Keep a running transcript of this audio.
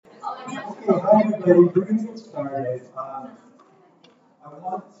Hi everybody, we're going to get started. I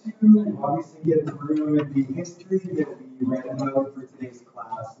want to obviously get through the history that we read about for today's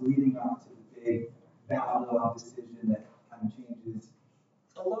class, leading up to the big Babylon decision that kind of changes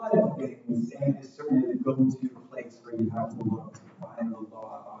a lot of things and is certainly the go-to place where you have to look to find the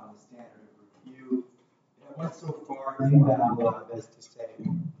law on the standard of review. And I went so far in Babylon as to say,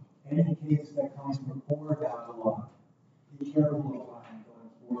 any case that comes before Babylon, be careful applying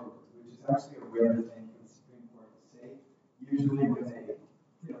going forward, which is actually a rare thing for the Supreme Court to say. Usually when they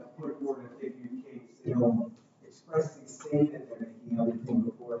put forward a big new case, they don't expressly say that they're making everything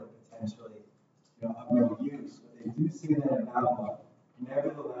before it potentially of no use. But they do say that in Babylon.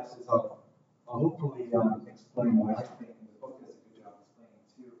 Nevertheless, as I'll hopefully explain why I think the book does a good job explaining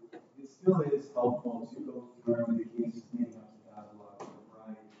too, it still is helpful to go through the cases leading up to Babylon for a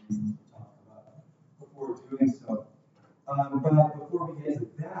variety of reasons we'll talk about before doing so. But before we get to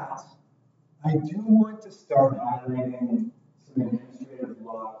that, I do want to start highlighting some administrative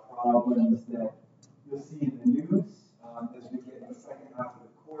law problems that you'll see in the news as we get in the second half of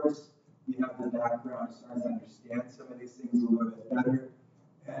the course. We have the background starting to understand some of these things a little bit better.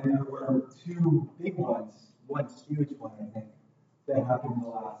 And there were two big ones, one huge one, I think, that happened in the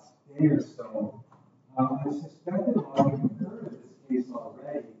last day or so. I suspect that a lot of you have heard of this case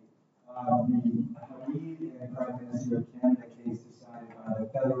already. The Hamid and Prime Minister of Canada case decided by the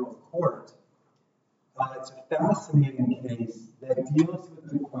federal court. It's a fascinating case that deals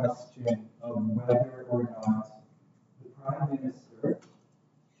with the question of whether or not the Prime Minister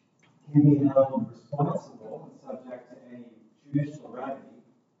can be held responsible and subject to any judicial remedy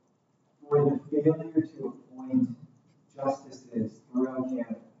for the failure to appoint justices throughout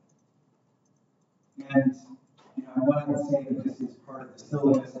Canada. And I'm not going to say that this is part of the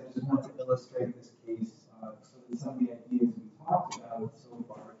syllabus. I just want to illustrate this case so that some of the ideas we talked about so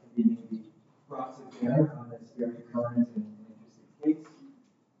far can be maybe brought to bear on this very current and interesting case.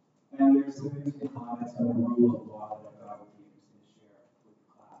 And there's some interesting comments on the rule of law that I would be interested to share with the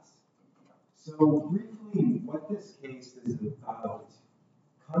class. So briefly, what this case is about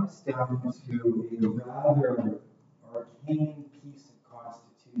comes down to a rather arcane piece of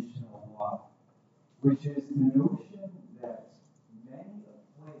constitutional law, which is the notion that many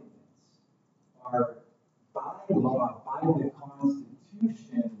appointments are by law, by the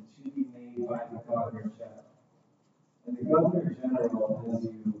Constitution, to be made by the Governor General. And the Governor General, as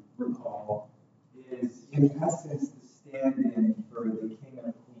you recall, is in essence the stand-in for the King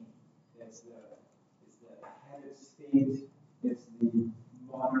or Queen. It's the head of state, it's the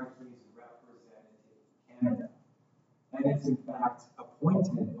monarchy's representative in Canada. And it's in fact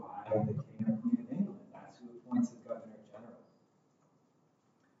appointed by the King or Queen of England. That's who appoints the Governor General.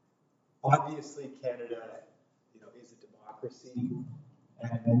 Obviously, Canada, is a democracy,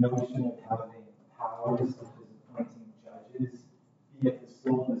 and the notion of having powers such as appointing judges be at the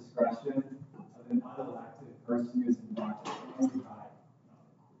sole discretion of an unelected person who's not appointed by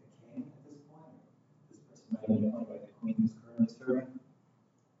the King at this point. This person might have been appointed by the Queen who's currently serving.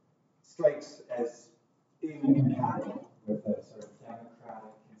 Strikes as incompatible with a sort of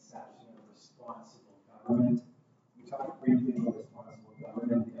democratic conception of responsible government. We talked briefly about responsible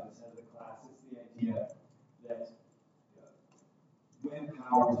government. The other side of the class is the idea that when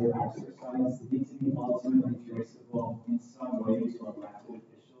powers are exercised, they need to be ultimately traceable in some way to elected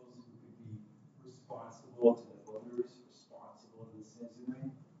officials who could be responsible to the voters, responsible to the citizenry.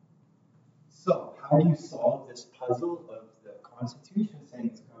 So, how do you solve this puzzle of the Constitution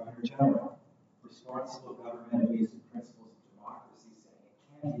saying it's Governor General, responsible government based on principles of democracy saying it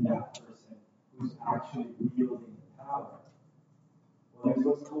can't be that person who's actually wielding the power? Well, there's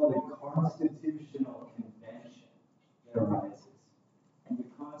what's called a constitutional convention that arises. And the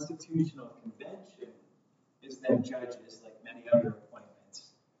constitutional convention is that judges, like many other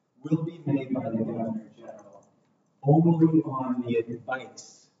appointments, will be made by the Governor General only on the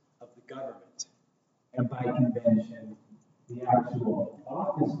advice of the government. And by convention, the actual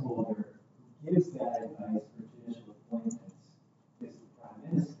office holder who gives that advice for judicial appointments is the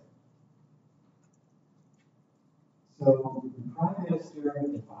Prime Minister. So the Prime Minister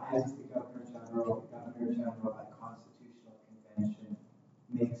advises the Governor General by constitutional convention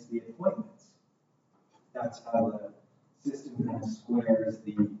makes the appointments. That's how the system kind of squares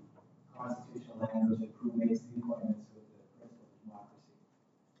the constitutional language that makes the appointments with the principle of democracy.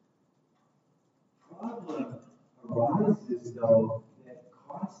 Problem arises, though, that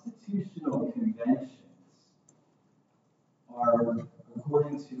constitutional conventions are,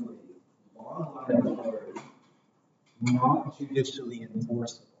 according to a long line of authority, not judicially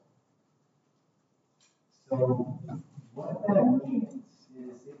enforceable. So what that means is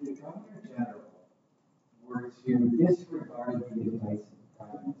if the Governor to disregard the advice of the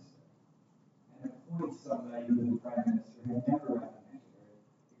Prime Minister and appoint somebody who the Prime Minister had never recommended or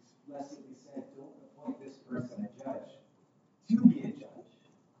explicitly said, don't appoint this person a judge, to be a judge,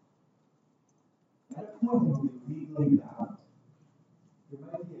 that appointment will be legally bound. There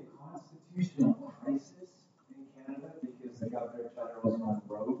might be a constitutional crisis in Canada because the Governor General is on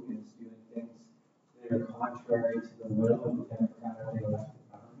rogue and is doing things that are contrary to the will of the democratically elected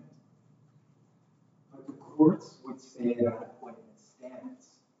government. But the courts would say that appointment stands.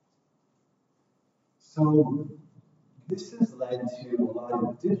 So this has led to a lot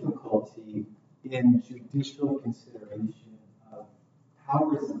of difficulty in judicial consideration of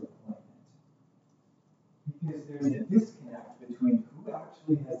powers of appointment. Because there's a disconnect between who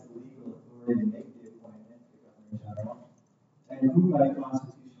actually has the legal authority to make the appointment, the Governor General, and who by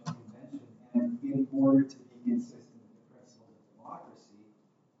constitutional convention, and in order to be consistent with the principles of democracy,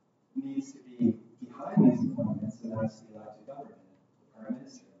 needs to be behind these appointments, and that's the elected government, the Prime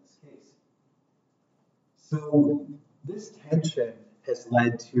Minister in this case. So this tension has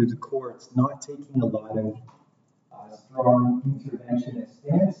led to the courts not taking a lot of strong interventionist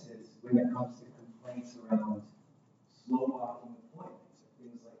stances when it comes to complaints around slow walking appointments or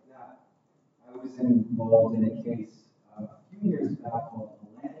things like that. I was involved in a case a few years back called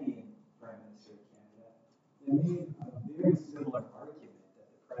Millennium Prime Minister of Canada that made a very similar argument that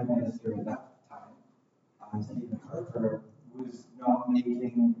the Prime Minister at that time, Stephen Harper, was not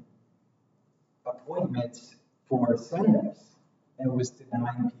making appointments for senators and was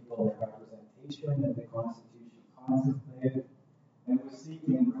denying people the representation that the Constitution contemplated and was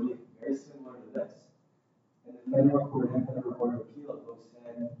seeking relief very similar to this. And the Federal Court and Federal Court of Appeal both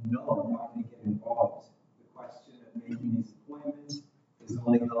said, no, I'm not going to get involved. The question of making these appointments is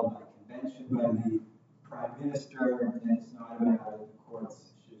only held by convention by the Prime Minister, and it's not a matter that the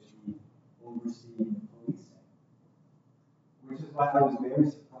courts should be overseeing and policing. Which is why I was very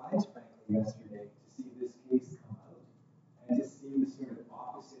surprised, frankly, yesterday to see this case come out and to see the sort of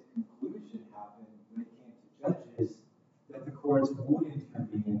opposite conclusion happen when it came to judges, that the courts would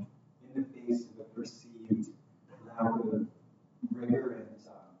intervene in the face of a perceived lack of rigor and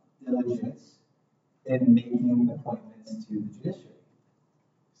diligence in making appointments to the judiciary.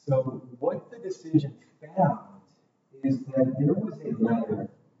 So what the decision found is that there was a letter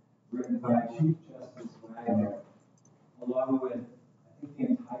written by Chief Justice Wagner along with, I think, the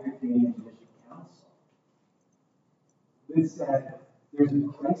entire Canadian Judicial Council, that said there's a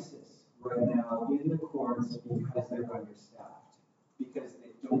crisis right now in the courts because they're understaffed, because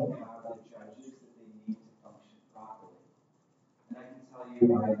they don't have the judges that they need to function properly. And I can tell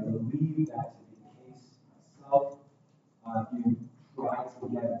you, I believe that to be the case myself. If you try to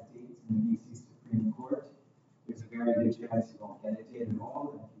get a date in the BC Supreme Court, there's a very good chance you won't get a date at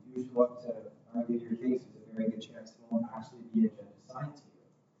all. And if you do show up to argue your case, there's a very good chance there won't actually be a judge assigned to you.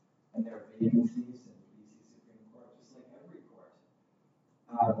 And there are vacancies in the BC Supreme Court, just like every court,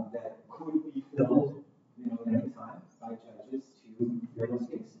 that could be filled, at any time by judges to hear those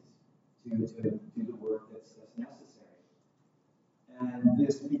cases, to do the work that's necessary. And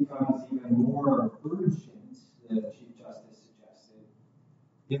this becomes even more urgent, the Chief Justice suggested,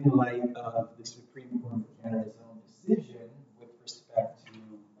 in light of the Supreme Court of Canada's own decision with respect to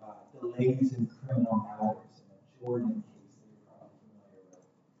delays in criminal matters in the Jordan case that you're probably familiar with.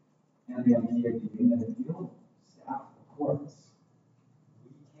 And the idea being that if you don't staff the courts,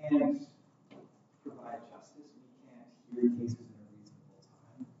 we can't provide justice, we can't hear cases in a reasonable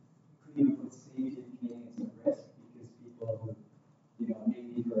time. We could even put safety of Canadians at risk because people who,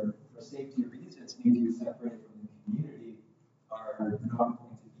 maybe for safety reasons need to be separated from the community are not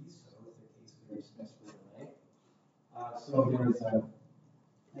going to be so if their cases are dismissed for delay. So there's a,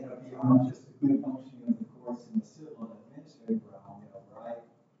 beyond just the good functioning of the courts in the civil and administrative realm, where I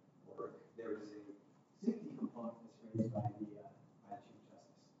work, there is a safety component that's raised by the Chief Justice.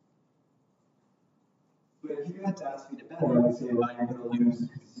 But if you had to ask me to bet, I would say, well, you're going to lose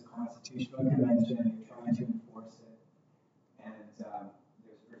because it's a constitutional convention and you're trying to enforce it. And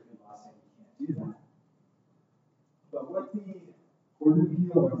there's virtually law saying you can't do that. But what the Court of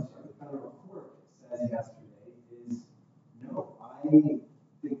Appeal, or the federal court, said yesterday is, no, I think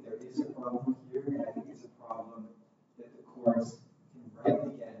there is a problem here, and I think it's a problem that the courts can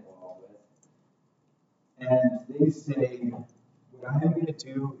rightly get involved with. And they say, what I'm going to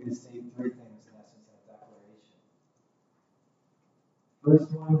do is say three things in essence in a declaration.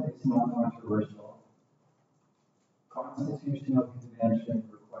 First one, it's not controversial. Constitutional convention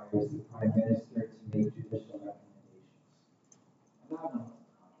requires the Prime Minister to make judicial recommendations. And that one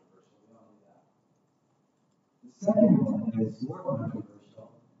isn't controversial, we don't do that. The second one is more controversial,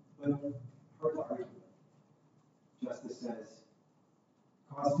 but hard to argue with.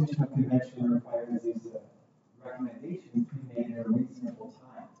 Constitutional Convention requires these recommendations be made in a reasonable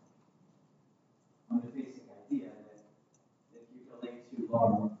time on the basic idea that if you delay too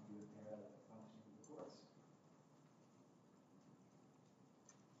long, you impair the function of the courts.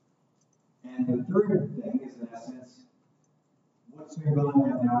 And the third thing is, in essence, what's been going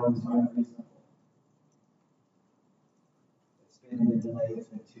on now is unreasonable. The delay has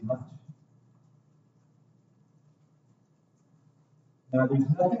been too much. Now, there's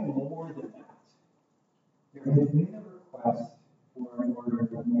nothing more than that. There has been a request for an order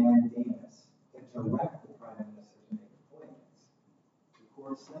of mandamus to direct the Prime Minister to make appointments. The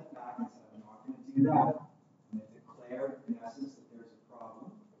court stepped back and said, I'm not going to do that. I'm going to declare, in essence, that there's a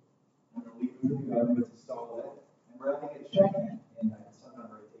problem. I'm going to leave it to the government to solve it. And we're having a check-in in some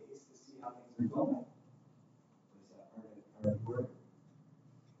number of days to see how things are going.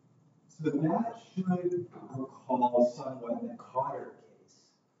 So that should recall somewhat the Cotter case,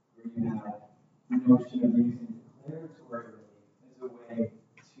 where you have the notion of using declaratory relief as a way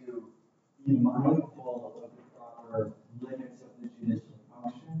to be mindful of the proper limits of the judicial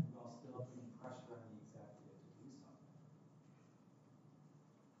function while still putting pressure on the executive to do something.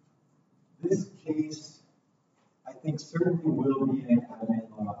 This case, I think, certainly will be in admin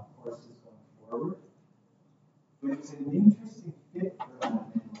law courses going forward. But it's an interesting fit for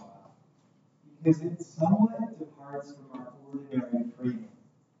admin law because it somewhat departs from our ordinary framing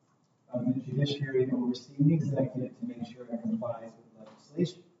of the judiciary overseeing the executive to make sure it complies with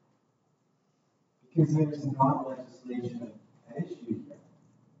legislation. Because there's not legislation at issue here.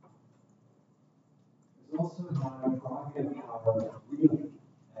 There's also not a prerogative power really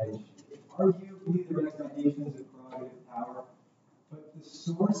at issue. Arguably, the recommendations of prerogative power, but the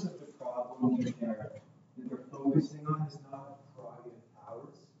source of the problem here that they're focusing on is not prerogative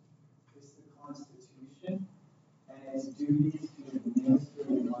powers, it's the Constitution and its duties to administer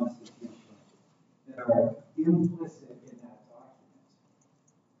the Constitution that are implicit in that document.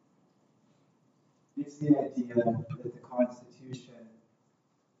 It's the idea that the Constitution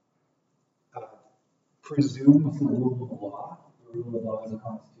presumes the rule of law. The rule of law is a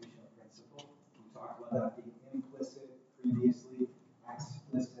constitutional principle. We talked about that being implicit previously,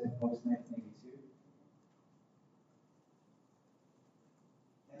 explicit post-1982.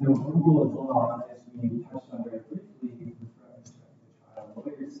 The rule of law, as we touched on very briefly with reference to the trial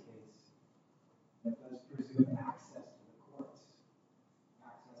lawyer's case, that does presume access to the courts,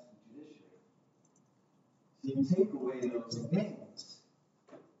 access to the judiciary. So you take away those things,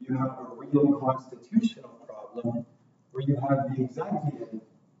 you have a real constitutional problem where you have the executive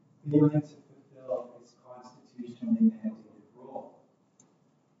failing to fulfill its constitutionally mandated role.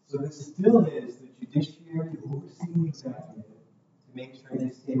 So this still is the judiciary overseeing the executive to make sure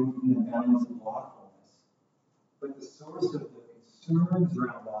they stay within the bounds of lawfulness. But the source of the concerns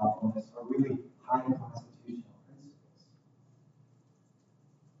around lawfulness are really high constitutional principles.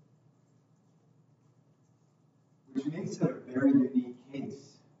 Which makes it a very unique case.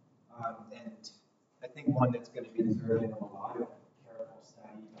 And I think one that's going to be deserving of a lot of careful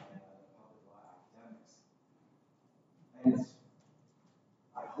study by public law academics. And it's,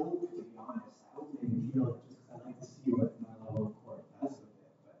 I hope, to be honest, I hope they appeal it just because I'd like to see what my level of court does with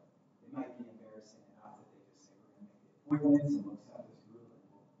it. But it might be embarrassing enough that they just say we're going to make the appointments and we'll accept this ruling.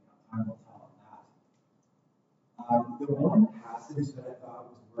 Time will tell on that. The one passage that I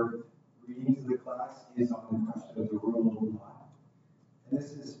thought was worth reading to the class is on the question of the rule of law. And this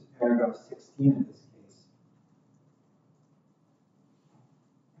is paragraph 16 of this case.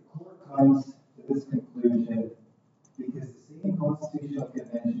 The court comes to this conclusion because the same Constitutional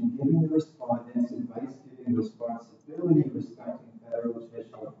Convention giving the respondents advice giving responsibility respecting federal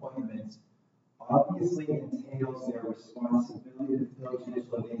judicial appointments obviously entails their responsibility to fill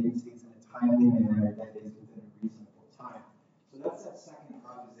judicial vacancies in a timely manner that is within a reasonable time. So that's that second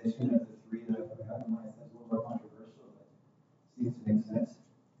proposition of the three that I've recognized as a little more controversial, but seems to make sense.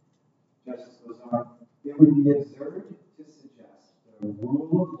 Justice goes on, it would be absurd to suggest that a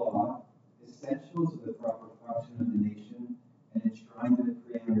rule of law essential to the proper function of the nation and enshrined in the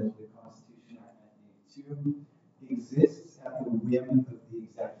preamble of the Constitution Act 1982 exists at the whim of the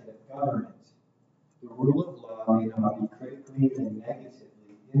executive government. The rule of law may not be critically and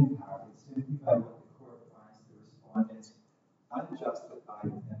negatively impacted simply by what the court finds the respondents unjustified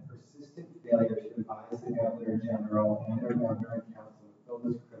and persistent failure to advise the Governor General and our Governor and Council to fill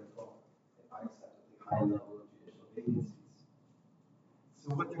this critical and unacceptably high level of judicial vacancies.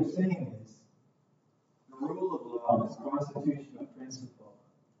 So what they're saying is the rule of law, this constitutional principle,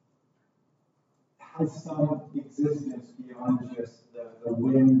 has some existence beyond just the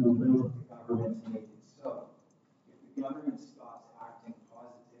whim, the will of the government to make it so. If the government stops acting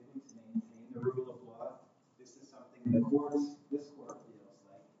positively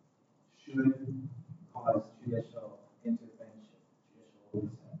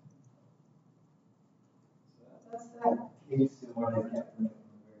opposing. So that's that case and what I get from it from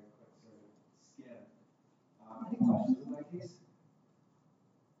a very quick sort of skim. Any questions on that case?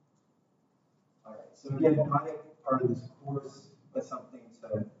 All right. So again, not a part of this course, but something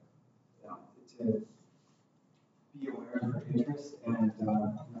to be aware of your interest and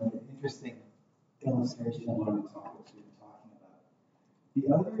an interesting illustration of what the topics we've been talking about. The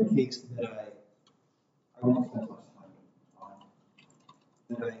other case that I won't spend much time on,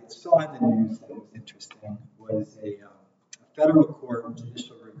 that I saw in the news that was interesting was a federal court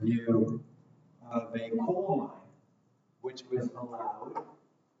judicial review of a coal mine, which was allowed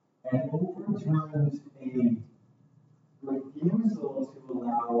and overturned a refusal to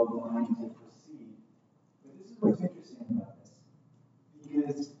allow a mine to proceed. But this is what's interesting about this,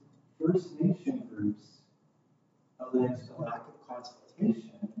 because First Nation groups alleged a lack of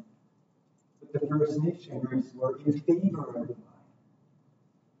consultation, but the First Nation groups were in favor of the mine.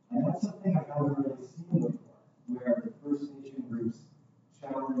 And that's something I haven't really seen before, where the First Nation groups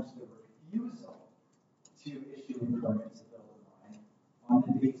challenged the refusal to issue a permit to build a mine on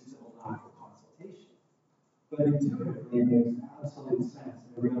the basis of a lack of consultation. But intuitively, it makes absolute sense.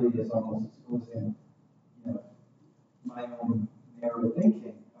 It really is almost exposing, my own narrow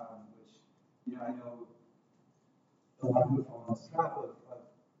thinking, which, I know a lot of people fall on this trap of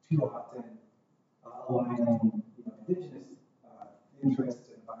too often aligning, indigenous interests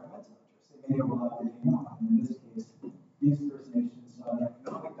and environmental interests. They may overlap, they may not. And in this case, these First Nations saw the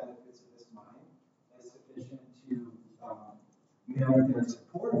economic benefits of this mine as sufficient to merit their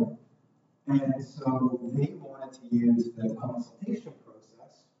support. And so they wanted to use the consultation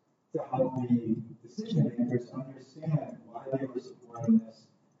process to help the decision makers understand why they were supporting this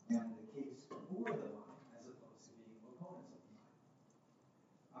and the case for the mine as opposed to being opponents of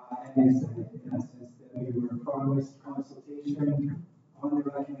the mine. And they said, in essence, that we were promised consultation on the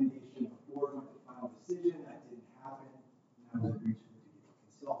recommendation before we the final decision. That didn't happen. Now we're reaching the duty to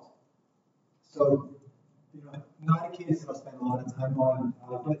consult. So, not a case that I'll spend a lot of time on,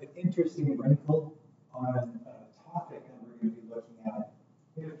 but an interesting wrinkle on a topic that we're going to be looking at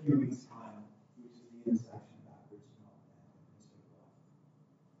in a few weeks' time, which is the intersection of Aboriginal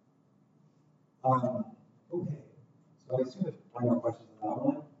and okay, so I assume there's no questions on that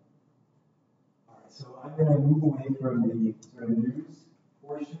one. All right, so I'm going to move away from the sort of news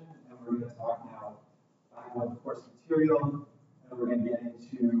portion, and we're going to talk now about the course material, and we're going to get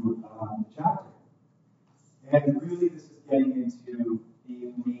into the chapter. And really, this is getting into a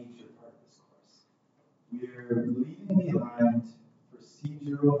major part of this course. We're leaving behind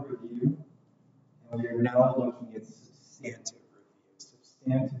procedural review, and we are now looking at substantive review.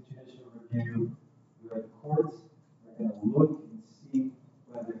 Substantive judicial review, where the courts are going to look and see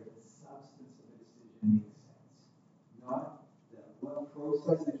whether the substance of the decision makes sense. Not what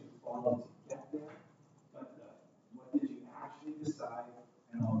process did you follow to get there, but what did you actually decide,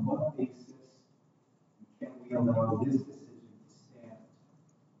 and on what basis can we allow this decision to stand?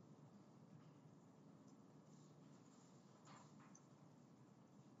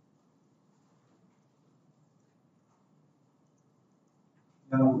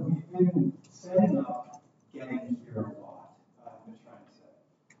 Now, we've been setting up getting here a lot. I've been trying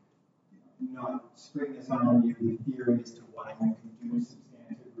to not spring this on you, the theory as to why you can do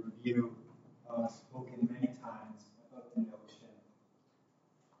substantive review. Spoken many times about the notion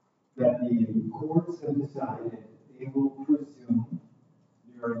that the courts have decided they will presume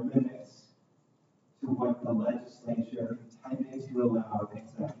there are limits to what the legislature intended to allow an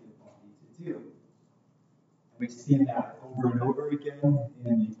executive body to do. And we've seen that over and over again in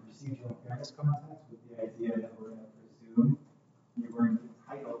the procedural fairness context with the idea that we're going to presume you weren't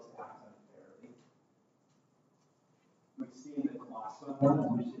entitled to act unfairly. We've seen the gloss on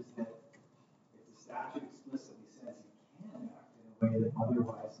that, which is that if the statute explicitly says you can act in a way that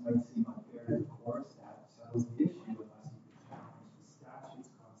otherwise might seem unfair to the courts, that settles the issue unless you can challenge the statute's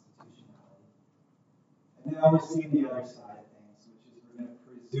constitutionality. And now we're seeing the other side of things, which is we're going to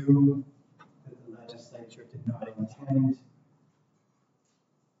presume that the legislature did not intend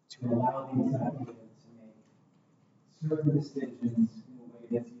to allow the executive to make certain decisions in a way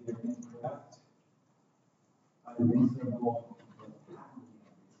that's either incorrect, unreasonable, or patently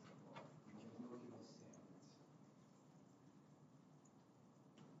unreasonable, because no legal standards.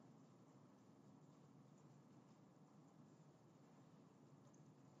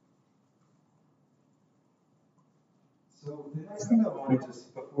 So the next thing I want to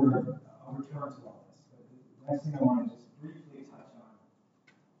just, before I'll return to all this, but the next thing I want to just briefly touch on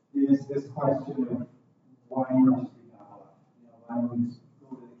is this question of why not just read Babylon? Why don't we just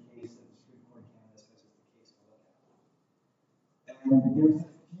go to the case that the Supreme Court of Canada says is the case to look at? And And there's a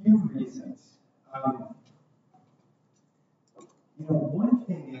few reasons. One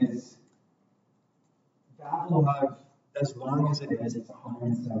thing is, that will have, as long as it is, it's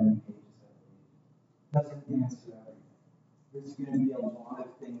 170 pages, I believe. Doesn't answer everything. There's going to be a lot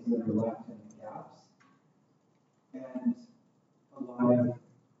of things that are left in the gaps, and a lot of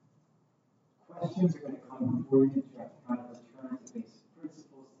questions are going to come before you have to kind of return to basic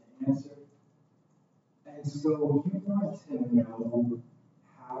principles to answer. And so you want to know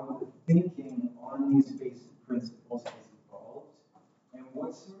how the thinking on these basic principles has evolved, and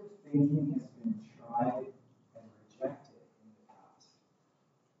what sort of thinking has been tried and rejected in the past.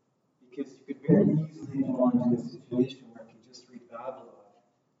 Because you could very easily fall into a situation where if you just read Babylon,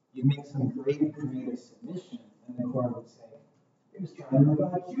 you make some great creative submission, and the court would say, you're just trying to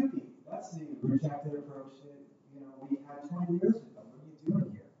revive Cupid. That's the rejected approach that we had 20 years ago. What are you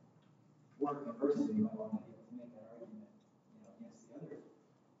doing here? Or conversely, you might want to be able to make that argument against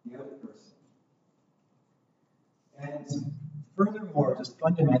the other person. And furthermore, just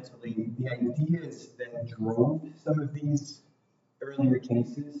fundamentally, the ideas that drove some of these earlier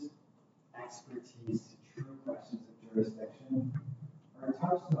cases, expertise, true questions of jurisdiction, are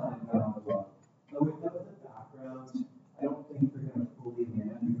touched on in Babylon. But without the background, I don't think they're going to fully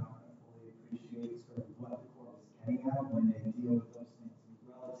land, they're not going to fully appreciate sort of what the court is getting at when they deal with those things in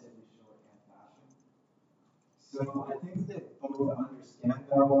relatively shorthand fashion. So I think that both to understand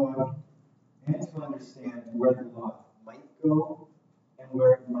Babylon and to understand where the law might go and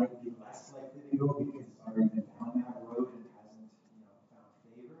where it might be less likely to go because it's already been down that road and hasn't found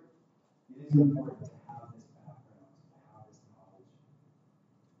favor, it is important to have this background, to have this knowledge.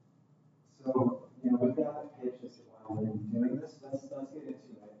 So, with that pitch as to why we're doing this, let's get into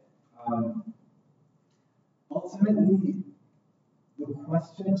it. Ultimately, the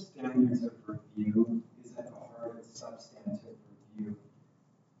question of standards of review is at the heart of substantive review.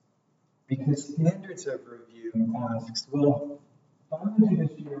 Because standards of review asks, well, if I'm the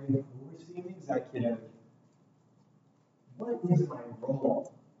judiciary overseeing the executive, what is my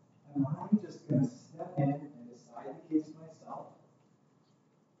role? Am I just going to step in and decide the case myself?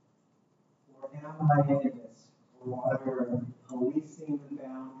 Or am I in this broader policing the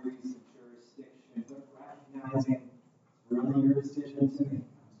boundaries of jurisdiction, but recognizing it's really your decision to make?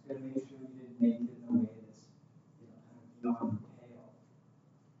 I'm just going to make sure you didn't make it in a way that's kind of beyond the pale.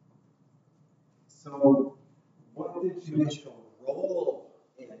 So, what the judicial role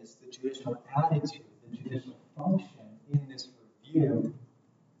is, the judicial attitude, the judicial function in this review,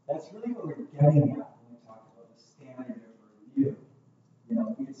 that's really what we're getting at when we talk about the standard of review.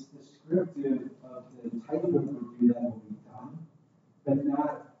 It's descriptive of the type of review that will be done, but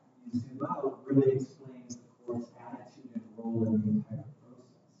that, when you zoom out, really explains the court's attitude and role in the entire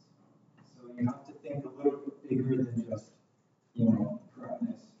process. So you have to think a little bit bigger than just,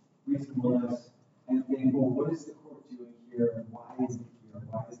 correctness, reasonableness, and think, well, what is the court doing here, and why is it here?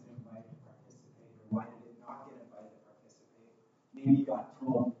 Why is it invited to participate, or why did it not get invited to participate? Maybe you got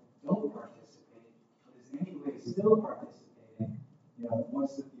told, don't participate, but is anybody still participating?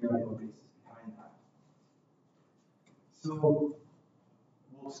 What's the theoretical basis behind that? So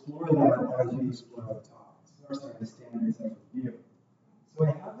we'll explore that as we explore the topics, the standards of review. So I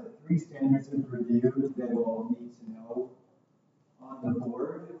have the 3 standards of review that we'll need to know on the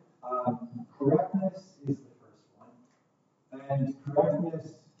board. Correctness is the first one, and correctness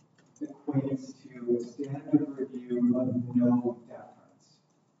equates to a standard of review of no deference.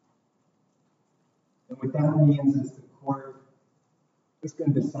 And what that means is the court is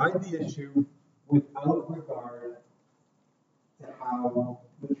going to decide the issue without regard to how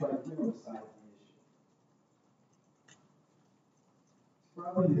the tribunal decides the issue. It's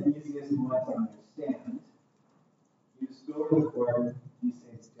probably the easiest one to understand. You just go to the court, you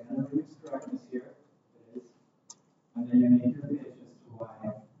say standard of correctness here, it is, and then you make your pitch as to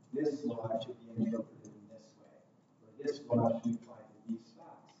why this law should be interpreted in this way, or this law should apply to these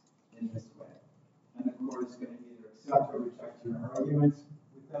facts in this way. And the court is going to either accept or reject your arguments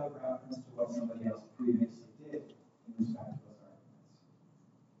without reference to what somebody else previously did in respect to those arguments.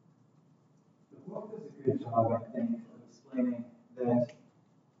 The book does a good job, I think, of explaining that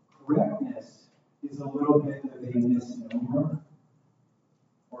correctness is a little bit of a misnomer,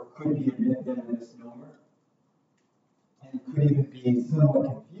 or could be a bit of a misnomer, and could even be somewhat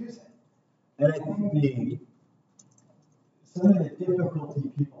confusing. And I think some of the difficulty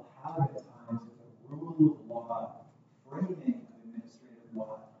people have at times with the rule of law framing of administrative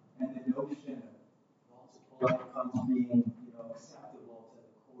law and the notion of multiple outcomes being acceptable to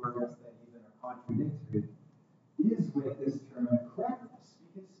the courts that even are contradictory is with this term correctness.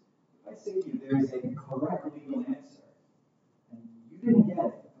 Because if I say to you there's a correct legal answer, and You didn't get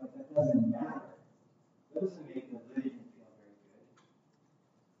it, but that doesn't matter. That doesn't make the litigant feel very good.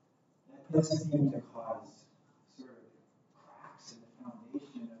 That does seem to cause sort of cracks in the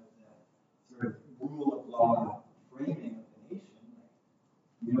foundation of the sort of rule of law framing of the nation. Like,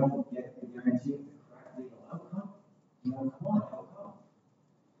 you don't get the guarantee of the correct legal outcome. You know, come on, how come?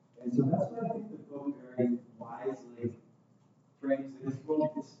 And so that's why I think the book very wisely frames it as,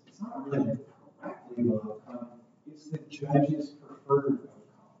 well, it's not really the correct legal outcome, it's the judge's preferred outcome.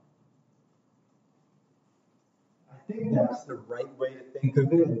 I think that's the right way to think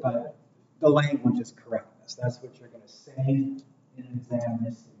of it, but the language is correctness. That's what you're going to say in an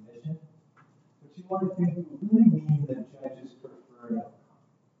examiner's submission. But you want to think, it really mean the judge's preferred outcome.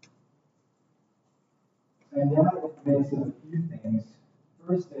 And that makes it a few things.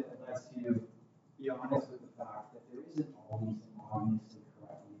 First, it lets you be honest with the fact that there isn't always an obviously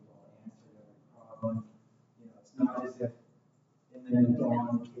correct legal answer to every problem. You know, it's not as if in the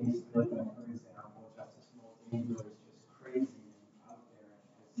Dawn case, for example, Justice Mulcahy is just crazy and out there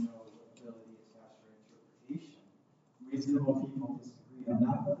and has no ability to ask for interpretation. Reasonable people disagree on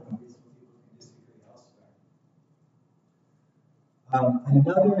that, but unreasonable people can disagree elsewhere.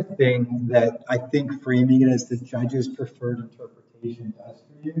 Another thing that I think framing it as the judge's preferred interpretation does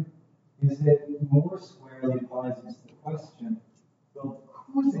for you is that it more squarely applies to the question, well,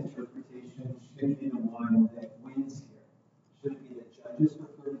 whose interpretation should be the one that wins here? Should it be the judge's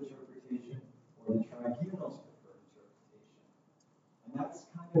preferred interpretation or the tribunal's preferred interpretation? And that's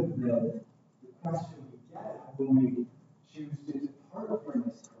kind of the question we get when we choose to depart from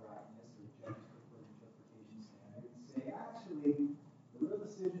this correctness or judge's preferred interpretation standard and say, actually, the real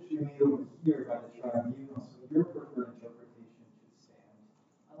decision should be made over here by the tribunal, so your preferred interpretation should stand,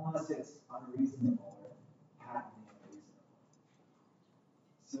 unless it's unreasonable or patently unreasonable.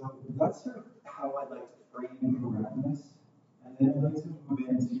 So that's sort of how I'd like to frame correctness, and then I'd like to move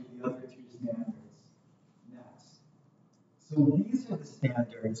into the other two standards next. So these are the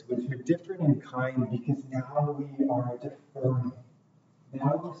standards which are different in kind because now we are deferring.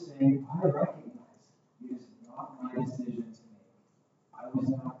 Now we're saying, I recognize it is not my decision to make. I was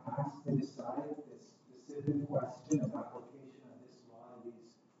not asked to decide this specific question of application of this law to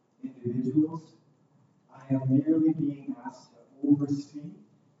these individuals. I am merely being asked to oversee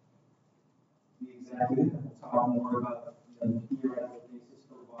the executive, and we'll talk more about the theoretical basis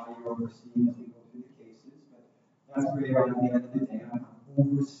for why you're overseeing as we go through the cases, but that's where at the end of the day, I'm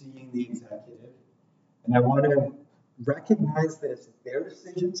overseeing the executive, and I want to recognize that it's their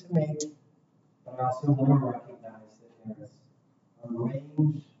decision to make, but I also want to recognize that there is a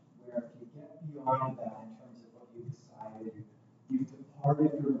range where if you get beyond that in terms of what you decided, you've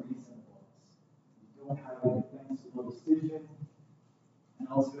departed from reasonableness. You don't have a defensible decision, and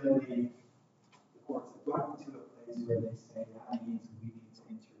ultimately, the courts have gotten to a place where they say that means we need to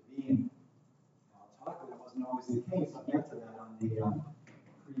intervene. Now, I'll talk about it wasn't always the case. I'll get to that on the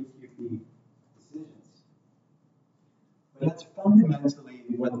pre-QP decisions. But that's fundamentally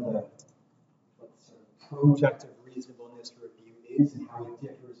what the sort of project of reasonableness review is and how it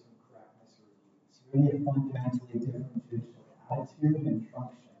differs from correctness review. It's really a fundamentally different judicial attitude and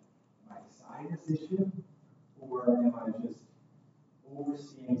function. Am I deciding this issue, or am I just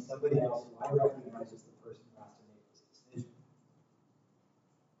overseeing somebody else who I recognize as the person who has to make this decision?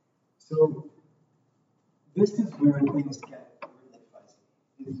 So this is where things get really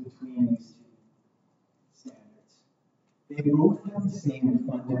fuzzy, is between these two standards. They both have the same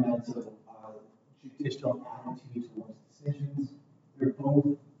fundamental judicial attitude towards decisions. They're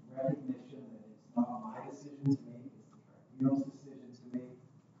both recognition that it's not my decision to make, it's the tribunal's decision to make.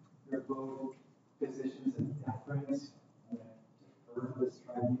 They're both positions of deference. I'm going to defer to this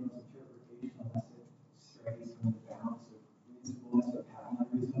tribunal's interpretation unless it strays from the bounds of reasonableness or patent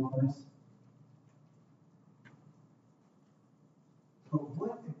unreasonableness. But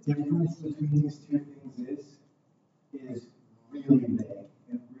what the difference between these two things is really vague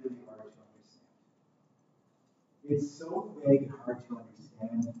and really hard to understand. It's so vague and hard to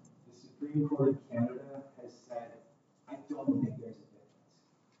understand, the Supreme Court of Canada has said, I don't think there's a difference.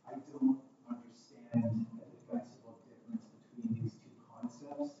 I don't understand a defensible difference between these two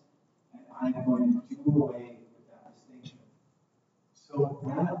concepts, and I'm going to do away with that distinction. So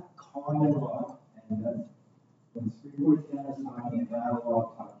that common law, and when the Supreme Court of Canada is talking about law,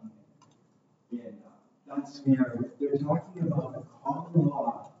 talking in that scenario, they're talking about the common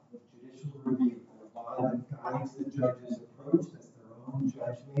law of judicial review, the law that guides the judge's approach, that's their own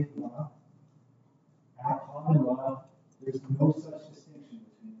judge-made law. That common law, there's no such distinction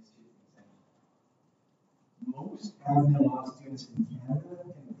between these two things anymore. Most admin law students in Canada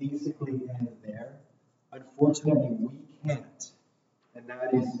can basically end there. Unfortunately, we can't.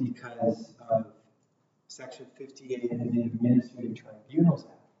 that is because of Section 58 of the Administrative Tribunals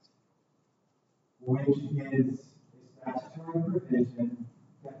Act, which is a statutory provision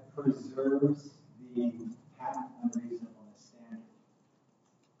that preserves the patent unreasonableness standard.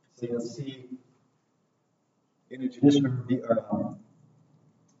 So you'll see in a judicial review,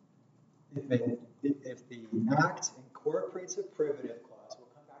 if the act incorporates a privative clause, we'll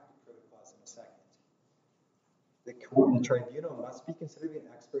come back to privative clause in a second. The tribunal must be considered an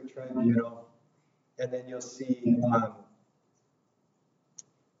expert tribunal, and then you'll see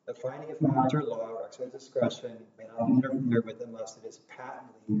the finding of fact or law or exercise discretion may not be interfered with unless it is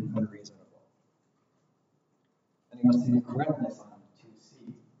patently unreasonable. And you'll see the correctness on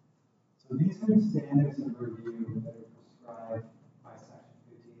 2C. So these are the standards of review that are prescribed by Section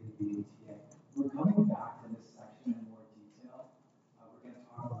 58 of the ATA. We're coming back to this section in more detail. We're going to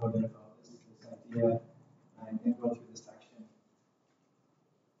talk a little bit about this idea and go through the section.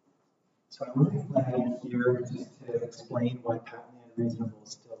 So I'm really glad here just to explain why patently unreasonable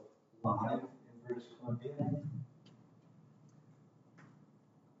is still live in British Columbia.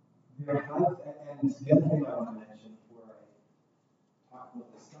 There have, and the other thing I want to mention before I talk about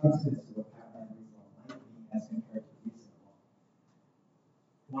the substance of what patently unreasonable might be as compared to reasonable.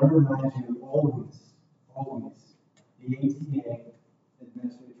 I want to remind you always, the ATA,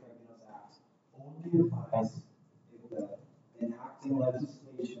 Administrative Tribunals Act, only applies if the enacting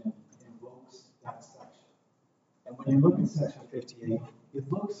legislation invokes that section. And when you look at Section 58,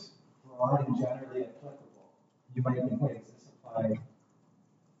 it looks broad and generally applicable. You might think, wait, does this apply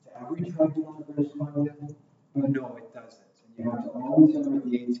to every tribunal in British Columbia? But no, it doesn't. And you have to always remember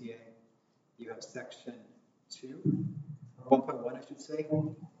the ATA. You have Section 2, or 1.1, I should say.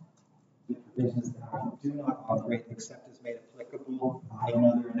 The provisions that do not operate except as made applicable by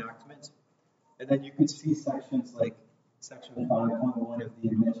another enactment. And then you could see sections like Section 5.1 of the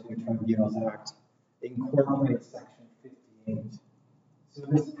Administrative Tribunals Act incorporates Section 58. So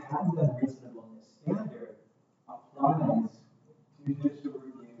this patent unreasonableness standard applies to judicial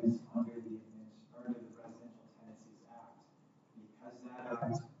reviews under the Residential Tenancies Act because that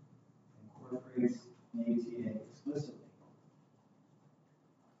act incorporates the ATA explicitly.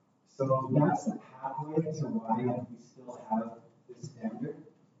 So that's the pathway to why we still have this standard.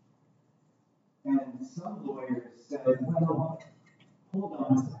 And some lawyers said, well, hold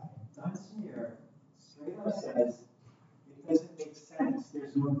on a second. Dunsmuir straight up says it doesn't make sense.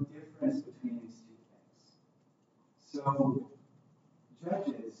 There's no difference between these two things. So,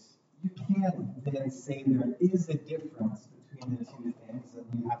 judges, you can't then say there is a difference between the two things and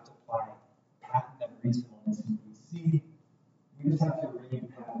you have to apply patent unreasonableness in BC. We just have to read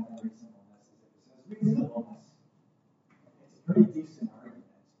patent unreasonableness as it says reasonableness. It's a pretty decent argument,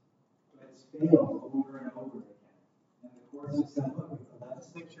 but it's failed over and over again. And the courts have said, look, if the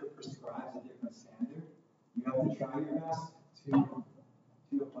legislature prescribes a different standard, you have to try your best to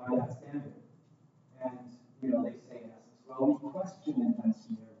apply that standard. And, they say in essence, well, we question in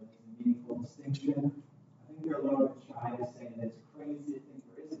Dunsmuir whether there's a meaningful distinction. I think they're a little bit shy to say that it's crazy to think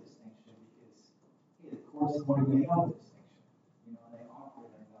there is a distinction because, hey, the courts want to make out the distinction. And they operate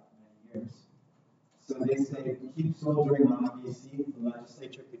like that for many years. So they say, keep soldiering on BC. The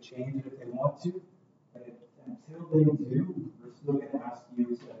legislature could change it if they want to. But until they do, we're still going to ask you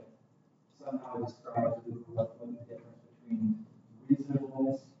to somehow describe what the difference between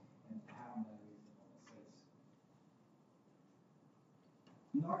reasonableness and patent unreasonableness is.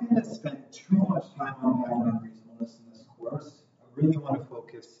 I'm not going to spend too much time on patent unreasonableness in this course. I really want to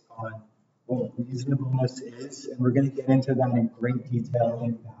focus on what reasonableness is, and we're going to get into that in great detail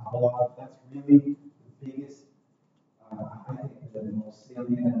in Babylon. That's really the biggest, I think the most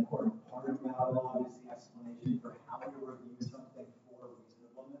salient and important part of Babylon is the explanation for how to review something for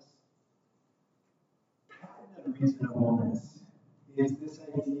reasonableness. Patent unreasonableness is this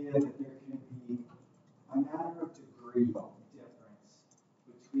idea that there can be a matter of degree difference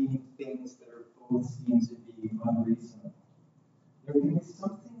between things that are both seen to be unreasonable. There can be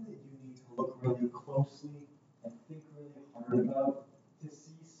something that you need to look really closely and think really hard about to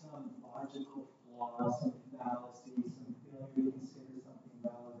see some logical flaw, some fallacy, some failure to consider something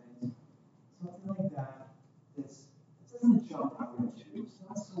relevant, something like that that doesn't jump out at you. It's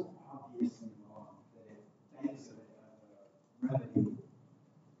not so obviously wrong that it begs a remedy.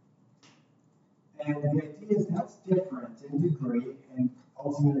 And the idea is that's different in degree and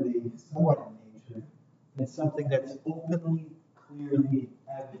ultimately somewhat in nature than something that's openly, clearly,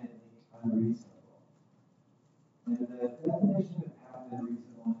 evidently unreasonable. And the definition of patent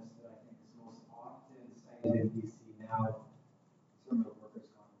unreasonableness that I think is most often cited in BC now, from a workers'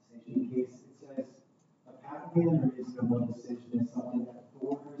 compensation case, it says a patently unreasonable decision is something that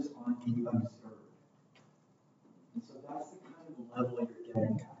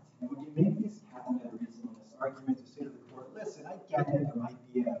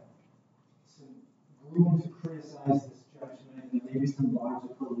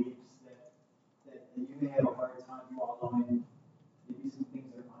logical leaps that you may have a hard time following. Maybe some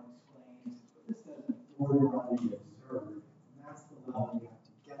things are unexplained, but this doesn't order on the observed. And that's the level you have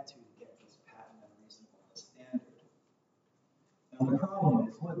to get this patent unreasonableness standard. Now the problem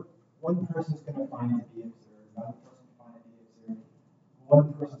is, look, one person's going to find it to be observed, another person can find it to be observed,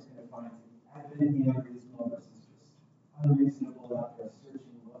 one person's going to find it to be evidently unreasonable versus just unreasonable after a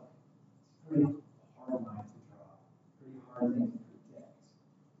searching look. It's pretty hard line to draw, pretty hard thing to predict.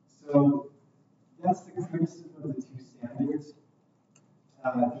 So that's the criticism of the two standards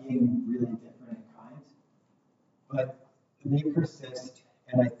being really different in kind. But they persist,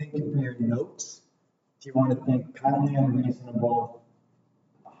 and I think for your notes, if you want to think patently unreasonable,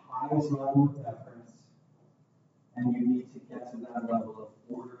 the highest level of deference, and you need to get to that level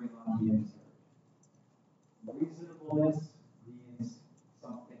of ordering on the observed. Reasonableness means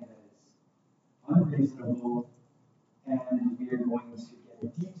something that is unreasonable, and we are going to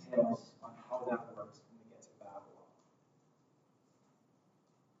get details on how that works when we get to Babylon.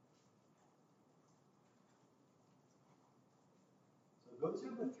 So those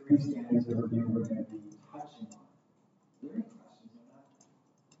are the three standards of review we're going to be touching on. Are there any questions on that?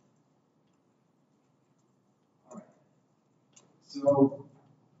 All right. So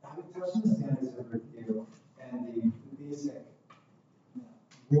having touched on the standards of review and the basic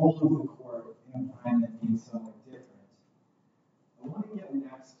role of the court in applying that being somewhat different, I want to get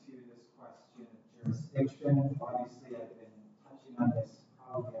next to this question of jurisdiction. Obviously, I've been touching on this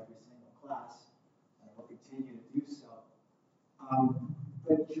probably every single class, and I will continue to do so.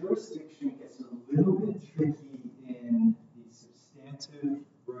 But jurisdiction gets a little bit tricky in the substantive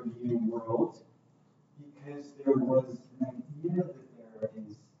review world because there was an idea that there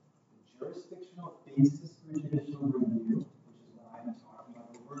is the jurisdictional basis for judicial review, which is what I'm talking about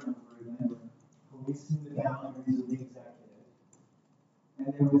over and over again, policing the boundaries of the executive. And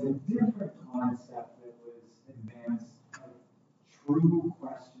there was a different concept that was advanced of true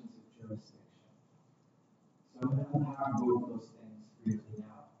questions of jurisdiction. So I'm going to unpack both those things briefly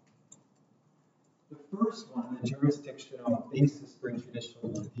now. The first one, the jurisdictional basis for judicial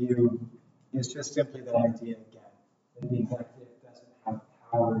review, is just simply that idea again, that the executive doesn't have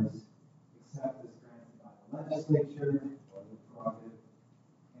powers except as granted by the legislature or the prerogative,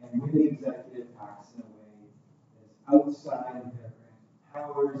 and when the executive acts in a way that is outside of their granted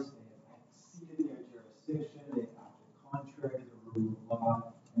powers, they have exceeded their jurisdiction, they have acted contrary to the rule of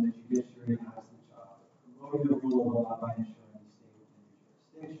law, and the judiciary has the job of promoting the rule of law by ensuring you stay within your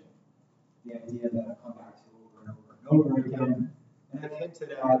jurisdiction. The idea that I've come back to over and over and over again, and I've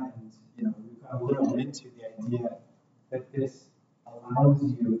hinted at, and we've got a little into the idea that this allows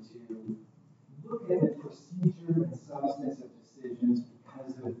you to look at the procedure and substance of decisions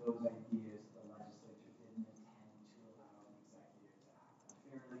because of those ideas the legislature didn't intend to allow an executive to act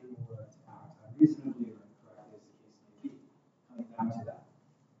unfairly or to act unreasonably or incorrectly, as the case may be. Coming back to that.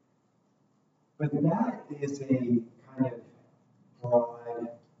 But that is a kind of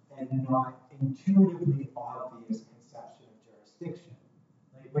broad and not intuitively obvious conception of jurisdiction.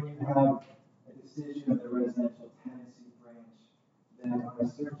 Like when you have a decision of the residential tenancy branch that on a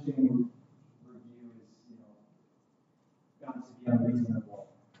searching review is, found to be unreasonable.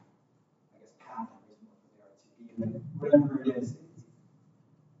 I guess patent unreasonable for the RTP, but whatever it is,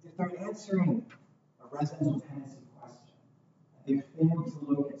 if they're answering a residential tenancy question, and they failed to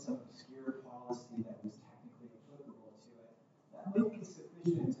look at some obscure policy that was technically applicable to it, that might be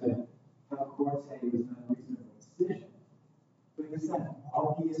sufficient to have a court say it was an unreasonable decision. But is that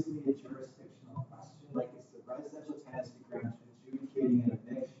obviously a jurisdictional question? Like, is the residential tenancy branch adjudicating an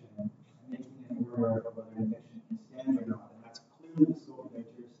eviction and making an order of whether an eviction can stand or not? And that's clearly the scope of their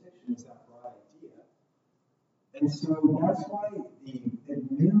jurisdiction, is that broad idea. And so that's why the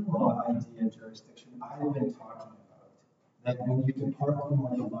admin law idea of jurisdiction I've been talking about, that when you depart from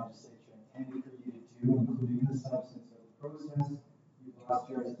what the legislature intended for you to do, including the substance of the process, you've lost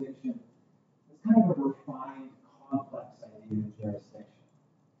jurisdiction. It's kind of a refined, complex idea of jurisdiction.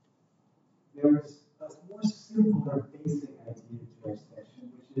 There's a more simple or basic idea of jurisdiction,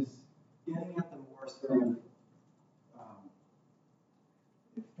 which is getting at the more sort of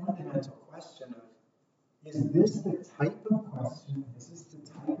fundamental question of, is this the type of question, is this the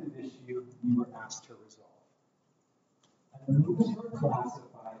type of issue you were asked to resolve? And those were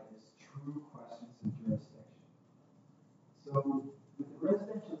classified as true questions of jurisdiction. So with the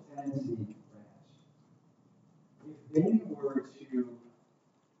residential tenancy branch, if they were to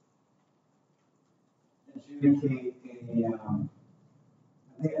adjudicate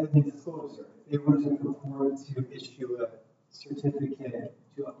a disclosure, if they were to purport to issue a certificate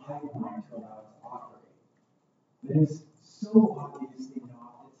to a pipeline to allow it to operate, that is so obviously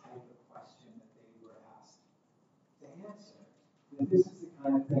And this is the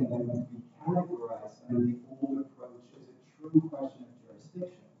kind of thing that would be categorized under the old approach as a true question of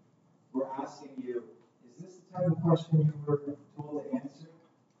jurisdiction. We're asking you, is this the type of question you were told to answer?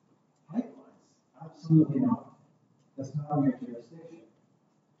 Pipelines? Absolutely not. That's not your jurisdiction.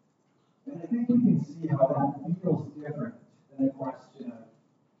 And I think you can see how that feels different than a question of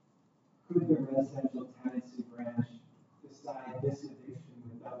could the residential tenancy branch decide this eviction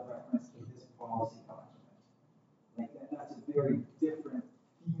without reference to this policy document? Like that's a very different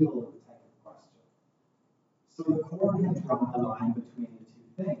feel of the type of question. So the court had drawn a line between the two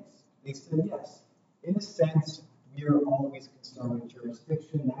things. They said, yes, in a sense, we are always concerned with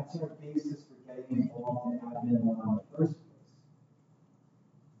jurisdiction. That's our basis for getting involved in admin law in the first place.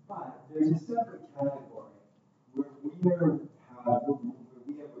 But there's a separate category where we have what are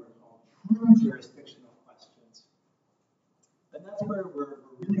called true jurisdictional questions. And that's where we're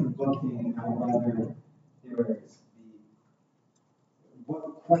really looking at whether there is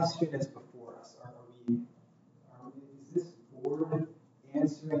what question is before us. Is this board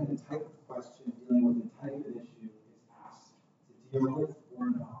answering the type of question dealing with the type of issue it's asked to deal with or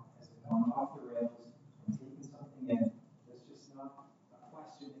not? Has it gone off the rails and taken something in that's just not a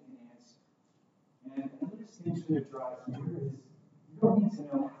question it can answer? And another distinction to draw here is you don't need to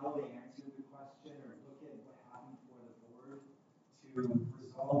know how they answered the question or look at what happened for the board to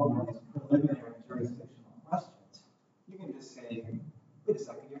resolve all these preliminary jurisdictional questions. You can just say, wait a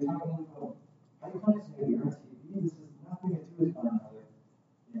second, you're talking about pipelines and your RTV. This has nothing to do with one another.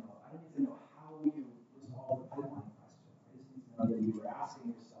 I don't need to know how you resolve the pipeline question. I just need to know that you were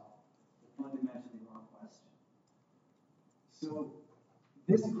asking yourself the fundamentally wrong question. So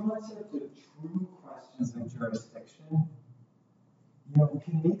this concept of true questions of jurisdiction,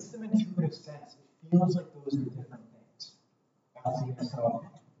 can make some intuitive sense. It feels like those are different things. Asking yourself,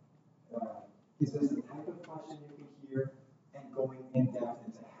 is this the type of question you can hear? And going in depth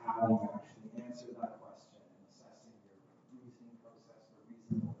into how you actually answer that question and assessing your reasoning process or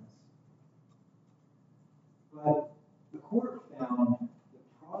reasonableness. But the court found the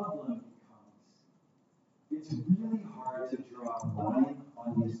problem becomes it's really hard to draw a line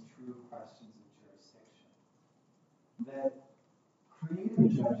on these true questions of jurisdiction. That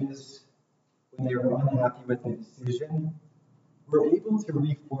creative judges, when they were unhappy with the decision, were able to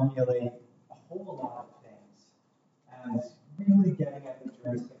reformulate a whole lot of things as really getting at the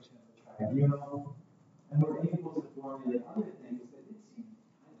jurisdiction of the tribunal, and were able to formulate other things that did seem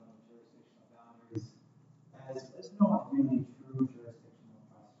kind of on jurisdictional boundaries as not really true jurisdictional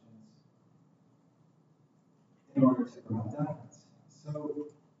questions in order to provide deference. So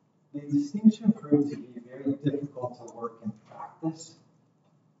the distinction proved to be very difficult to work in practice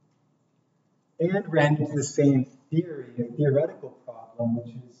and ran into the same theoretical problem,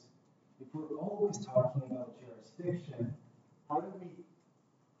 which is if we're always talking about jurisdiction, how do we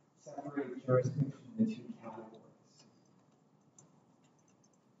separate jurisdiction into two categories?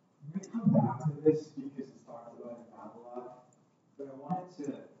 I'm going to come back to this because it's talked about in Babylon, but I wanted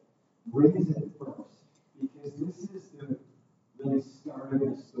to raise it first because this is the really start of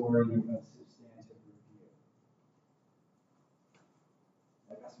the story of substantive review.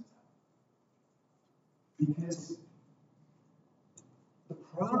 I got some time. Because the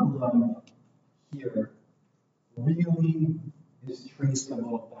problem here really is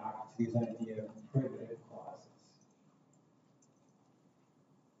traceable back to this idea of primitive clauses.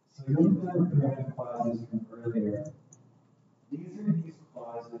 So you look at the primitive clauses from earlier. These are these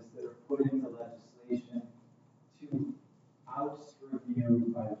clauses that are put into legislation to oust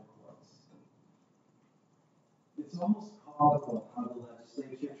review by the courts. It's almost comical how the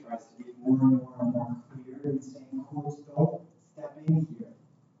legislature tries to be more and more clear in saying courts don't step in here.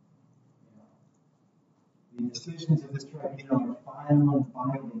 The decisions of this tribunal are final and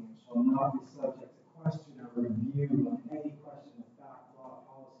binding and shall not be subject to question or review on any question of fact, law,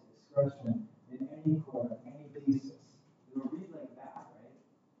 policy, discretion in any court on any basis. It'll read like that, right?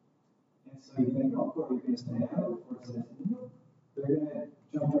 And so you think, oh, court, you're going to stay out. The court says, nope, they're going to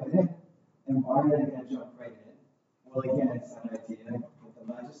jump right in. And why are they going to jump right in? Well, again, it's that idea that the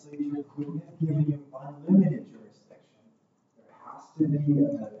legislature couldn't have given you unlimited jurisdiction. There has to be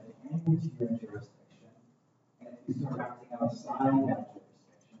an end to your jurisdiction. And if you start acting outside that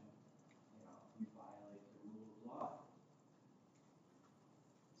jurisdiction, you violate the rule of law.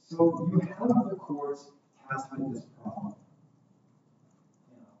 So you have the courts tasked with this problem.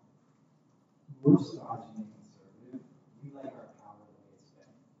 We're stodgy and conservative. We like our power the way it's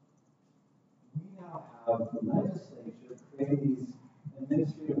been. We now have the legislature creating these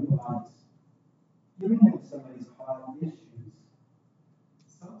administrative bodies, giving them some of these hot issues,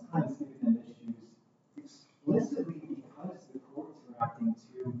 sometimes giving them issues explicitly because the courts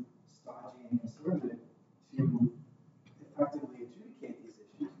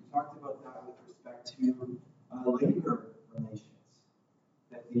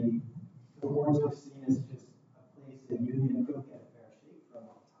that the courts were seen as just a place that union couldn't get a fair shake for a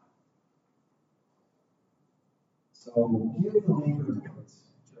long time. So give the labor courts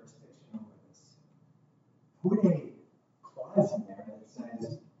jurisdiction over this. Put a clause in there that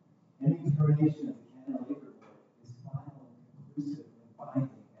says any determination of the Canada Labor Board is final and conclusive and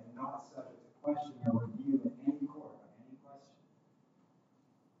binding and not subject to question or review in any court on any question.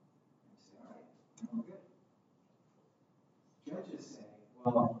 And you say, all right, we're good. Judges say,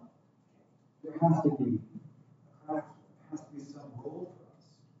 well, there has to be a crack here. There has to be some role for us.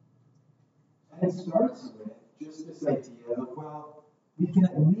 And it starts with just this idea of, well, we can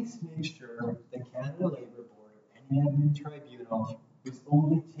at least make sure the Canada Labor Board or any admin tribunal is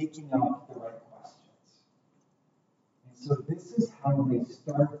only taking up the right questions. And so this is how they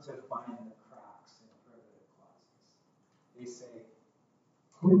start to find the cracks in privilege clauses. They say,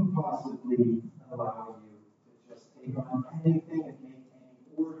 couldn't possibly allow you to just take on anything and make any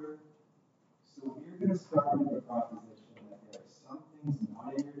order. So we're going to start with the proposition that there are some things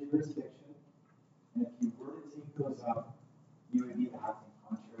not in your jurisdiction, and if you were to take those up, you would be acting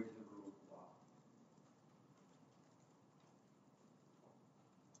contrary to the rule of law.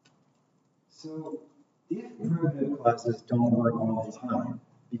 So if privilege clauses don't work all the time,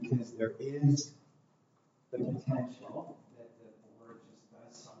 because there is the potential that the board just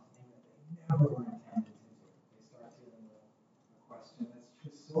does something that they never were intended to do. They start dealing with a question that's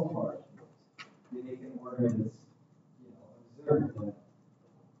just so hard. They make an order that's, absurd. The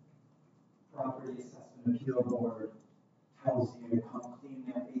property assessment appeal board tells you to come clean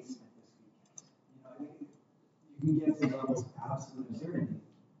their basement this weekend. You can get to levels of absolute absurdity.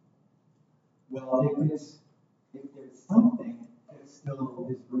 Well, if there's something that still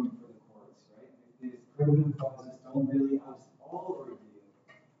is room for the courts, right? If these privilege clauses don't really oust all review,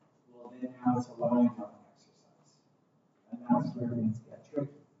 well, then now it's a line drawing exercise. And that's where things get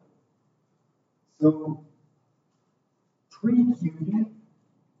tricky. So, pre-QB,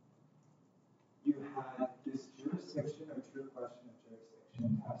 you had this jurisdiction or true question of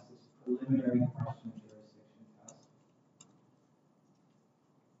jurisdiction test, this preliminary question of jurisdiction test.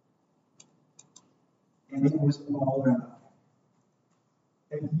 And it was all or nothing.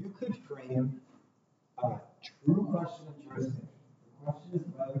 If you could frame a true question of jurisdiction, the question is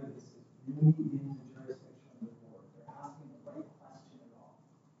whether this is really in the jurisdiction of the board. They're asking the right question at all.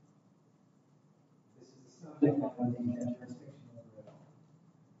 This is the subject matter they get jurisdiction over at all.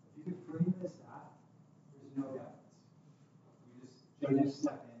 If you could frame this that, there's no evidence. Judges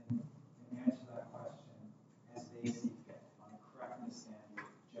step in and answer that question as they see fit on a correctness standard.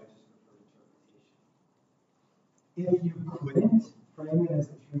 Judges prefer interpretation. If you couldn't frame it as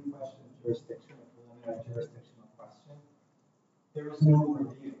a true question of jurisdiction, a preliminary jurisdictional question, there was no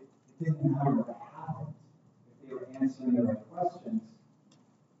review. It didn't matter what happened. If they were answering the right questions,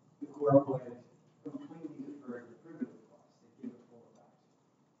 the court would completely defer to the privilege clause. They give it full effect.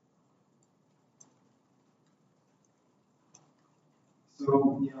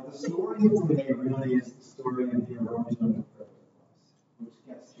 So, the story of today really is the story of the erosion of the privilege clause, which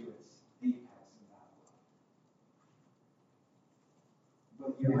gets to its apex in that way.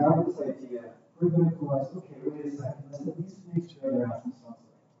 But you have this idea, privilege clause, okay, wait a second, let's at least make sure they're asking some of the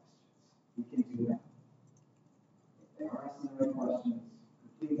right questions. We can do that. If they are asking the right questions,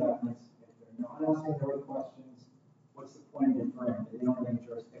 complete deference. If they're not asking the right questions, what's the point of deferring? They don't have any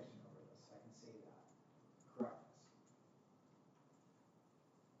jurisdiction over this. I can say that. Correct.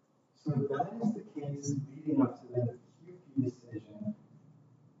 So that is the case leading up to the QP decision,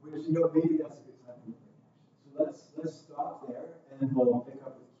 which, maybe that's a good time to bring action. So let's stop there, and we'll pick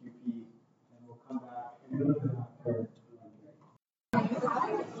up with QP, and we'll come back a little bit after.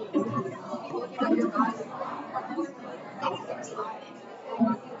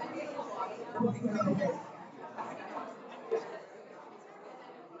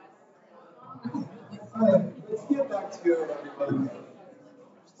 Alright, let's get back to it, everybody.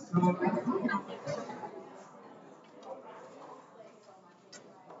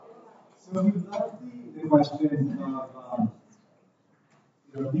 So we left the question of,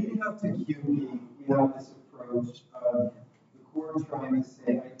 leading up to QP, we have this approach of the court trying to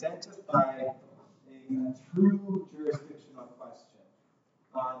say, identify a true jurisdictional question.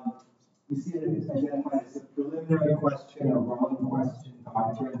 We see it as identified as a preliminary question, a wrong question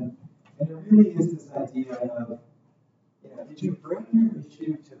doctrine, and it really is this idea of, did you bring your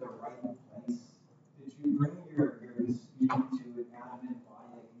issue to the right place? Did you bring your dispute to an admin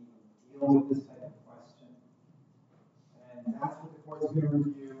body that can even deal with this type of question? And that's what the court's going to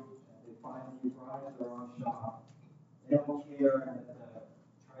review. They find that you brought it to the wrong shop. They don't care that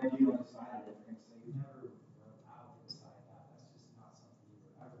the tribunal decided it. They're going to say, you never were allowed to decide that. That's just not something you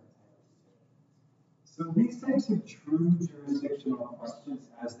were So these types of true jurisdictional questions,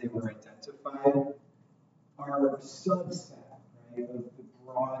 as they were identified, are a subset, right, of the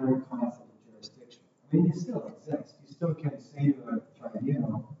broader concept of jurisdiction. I mean, they still exist. You still can say to a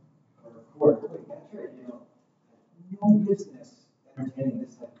tribunal or a court, look, that tribunal has no business entertaining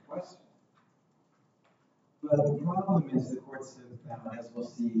this type of question. But the problem is the courts have found, as we'll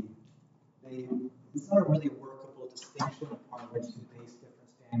see, it's not a really workable distinction upon which to base different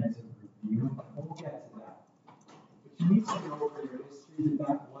standards of review. We'll get to that. But you need to know for your history that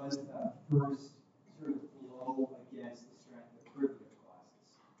that was the first sort of blow against the strength of privilege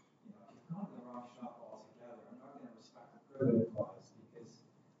clauses. You know, if you've gone to the wrong shop altogether, I'm not going to respect the privilege clause because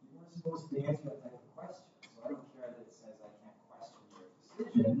you weren't supposed to answer that type of question. So I don't care that it says I can't question your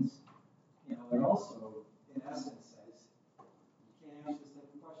decisions. You know, it also, in essence, says you can't answer this type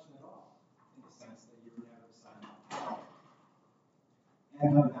of question at all, in the sense that you were never assigned that power.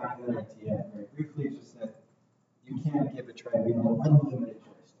 And coming back to that idea very briefly, just that you can't give a tribunal unlimited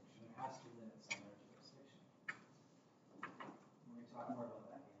jurisdiction. It has to limit some of their jurisdiction. We're going to talk more about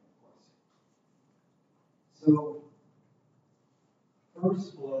that in the course. So,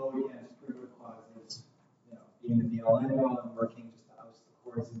 first blow against privilege clauses, you know, being the be-all end-all and working just to oust the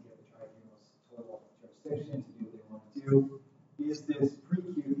courts and give the tribunals total jurisdiction to do what they want to do, is this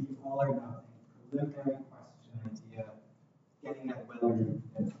pre-QE all or nothing preliminary question idea, getting at whether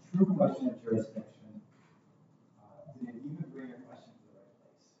it's a true question of jurisdiction. Did it even bring your question to the right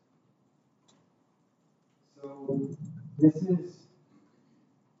place? So this is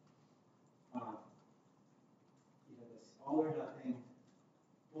this all or nothing,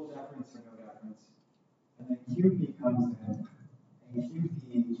 full deference or no deference, and then QP comes in, and QP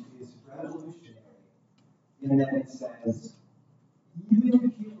is revolutionary in that it says, even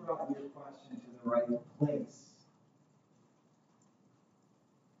if you brought your question to the right place,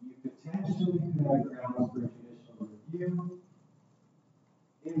 you potentially could have grounds for judicial review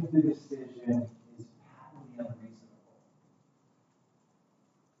if the decision is patently unreasonable.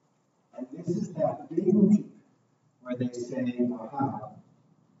 And this is that big leap where they say, aha,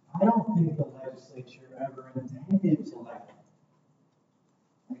 I don't think the legislature ever intended to let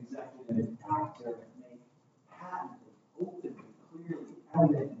an executive actor make patently, openly, clearly,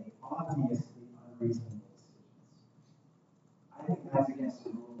 evidently, obviously unreasonable decisions. I think that's against the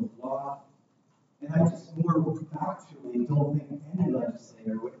rule of law. And I just more factually don't think any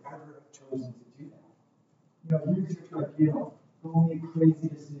legislator would ever have chosen to do that. You know, here's your tribunal, go make crazy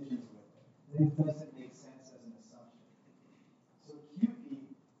decisions with it. And it doesn't make sense as an assumption. So QP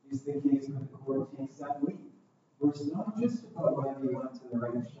is the case where the court takes that leap, where it's not just about whether you went to the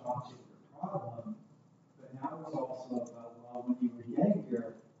right shop with your problem, but now it's also about, well, when you were getting your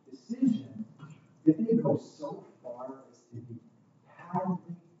decision, did they go so far as to be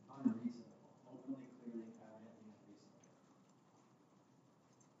patently unreasonable, openly, clearly, evidently unreasonable?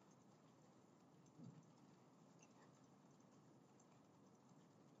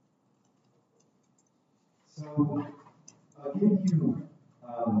 So I'll give you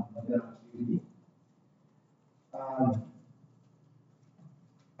a bit on QP.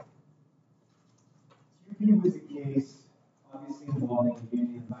 QP was a case, obviously involving the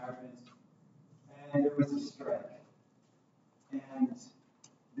union environment, and there was a strike. And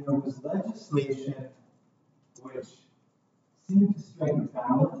there was legislation which seemed to strike a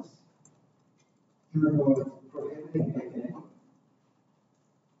balance through both prohibiting picketing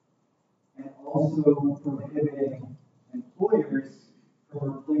and also prohibiting employers from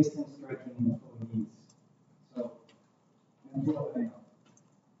replacing striking employees. So,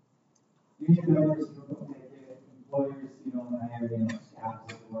 union members who picket, employers, hire, staff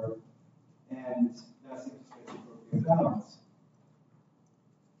support, and that seems to strike an appropriate balance.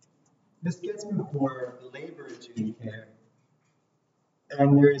 This gets before the labor adjudicator,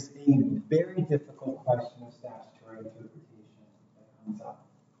 and there is a very difficult question of statutory interpretation that comes up.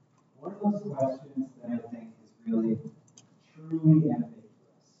 One of those questions that I think is really, truly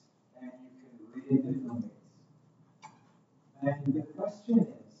ambiguous, and you can read it different ways. And the question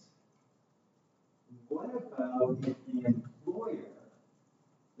is, what about if the employer,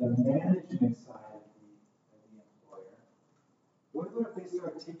 the management side of the employer, what about if they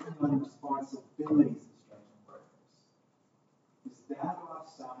start taking on responsibilities of striking workers? Is that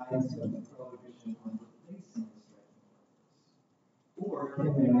offsides of the prohibition on replacing the striking workers? Or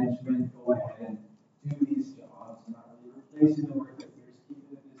can management go ahead and do these jobs, not really replacing the workers, they're just keeping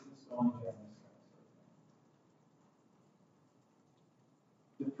the business going during this kind of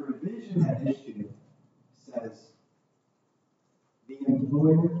thing? The provision at issue says the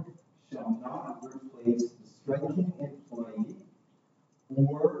employer shall not replace the striking employee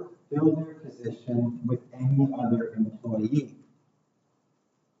or fill their position with any other employee.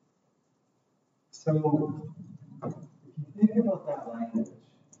 So, if you think about that language,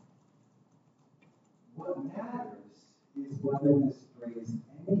 what matters is whether this phrase,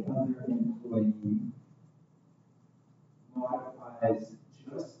 any other employee, modifies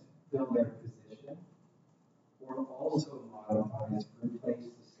just fill their position, or also modifies replace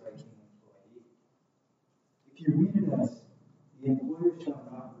the striking employee. If you read it as, the employer shall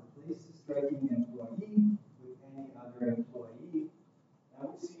not replace the striking employee with any other employee,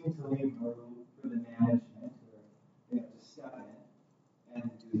 that would seem to leave room for the management to step in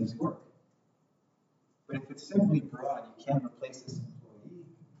and do this work. But if it's simply broad, you can't replace this employee,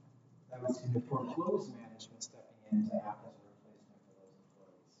 that would seem to foreclose management stepping in to act as a replacement for those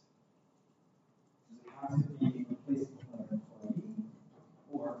employees. Does it have to be replacing another employee,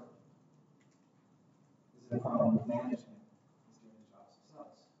 or is it a problem with management is doing the jobs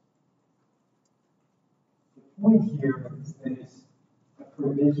themselves? The point here is that it's a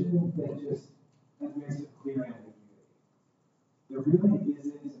provision that just makes it clear ambiguity. There really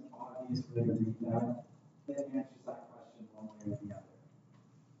isn't an obvious way to read that answers that question one way or the other.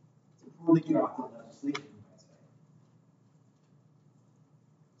 It's a poorly drafted legislation, you might say.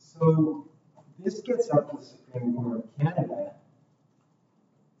 So this gets up to the Supreme Court of Canada,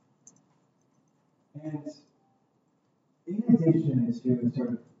 and in addition to sort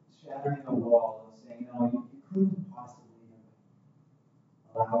of shattering the wall and saying, no, you couldn't possibly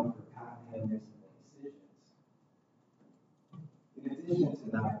have allowed for patent unreasonable decisions. In addition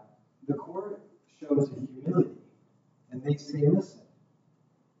to that, the court shows a humility, and they say, listen,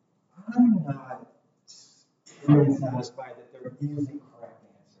 I'm not really satisfied that there is a correct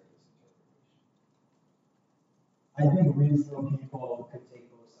answer to this interpretation. I think reasonable people could take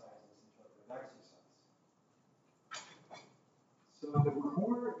both sides of this interpretive exercise. So the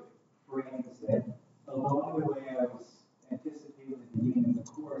court frames it along the way I was anticipating at the beginning of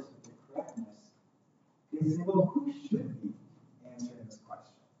the course with the correctness. They say, well, who should be answering this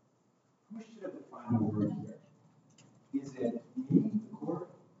question? Who should have the final word here? Is it me, the court,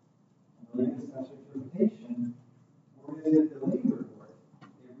 relating to such interpretation, or is it the labor board?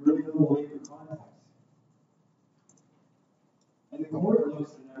 They really know the labor context. And the court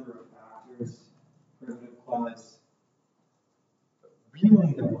looks at a number of factors, primitive clause, but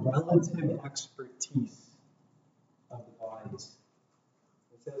really the relative expertise of the bodies.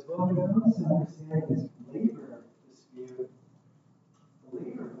 It says, well, we also understand this labor dispute. The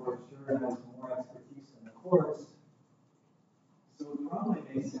labor board sure has more expertise than the courts, so it probably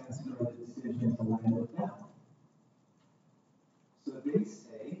makes sense for the decision to land with them. So they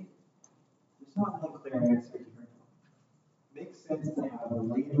say, there's not one clear answer here. It makes sense to have a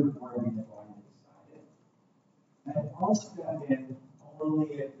labor board be the body to decide it. And I'll step in only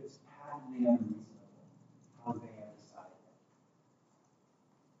if it's patently unreasonable how they have decided it.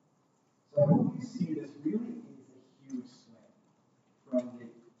 So I hope you see this really is a huge swing from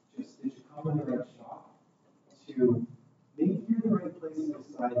just did you come in the right shop to maybe you're the right place to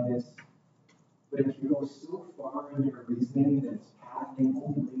decide this, but if you go so far in your reasoning that it's patently,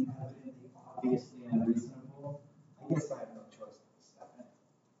 only evidently, obviously unreasonable, I guess I have no choice but to step in.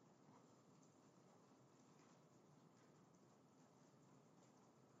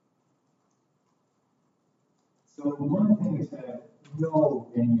 So one thing to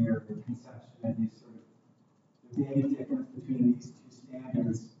know in your conception of these sort of the main difference between these two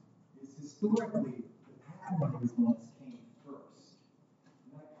standards is historically the patent reasonableness came first.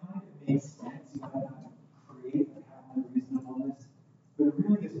 And that kind of makes sense. You might not create a patent reasonableness, but it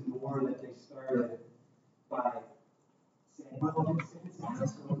really is more that they started by saying, well, if it's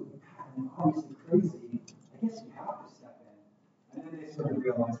absolutely patent, obviously crazy, I guess you have to step in. And then they sort of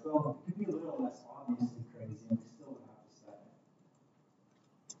realized, well, it could be a little less obviously crazy, and we still would have to step in.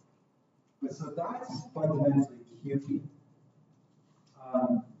 But so that's fundamentally QT.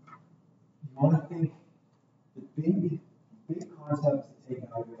 You want to think the big concepts to take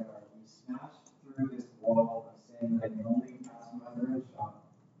out of it are we smashed through this wall of saying that I can only pass my own shop.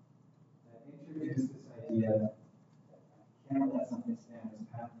 That introduced this idea that I can't let something stand as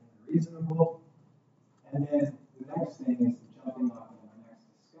patently unreasonable. And then the next thing is jumping off into my next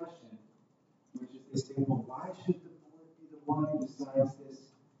discussion, which is they say, well, why should the board be the one who decides this?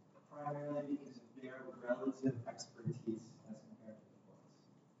 Primarily because of their relative expertise as compared to the courts.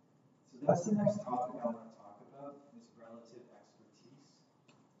 So that's the next topic I want to talk about, is relative expertise.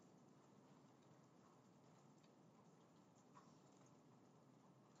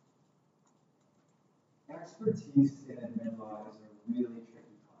 Expertise in admin law is a really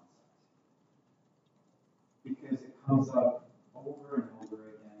tricky concept because it comes up over and over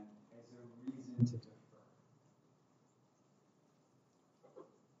again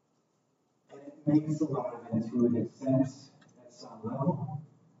makes a lot of intuitive sense at some level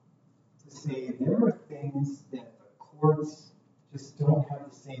to say there are things that the courts just don't have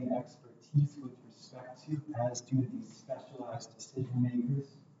the same expertise with respect to as do these specialized decision makers.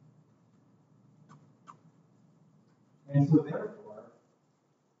 And so therefore,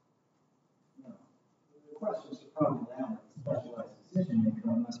 the questions should probably land with the specialized decision maker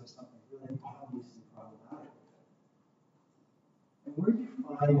unless there's something really obviously problematic with it. And where you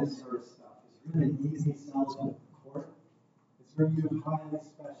find this sort of stuff is really easy sells with the court. It's where you have highly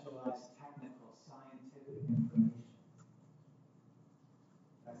specialized technical, scientific information.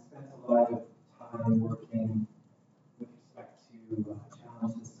 I spent a lot of time working with respect to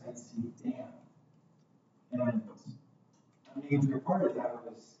challenge the Site C dam. And a major part of that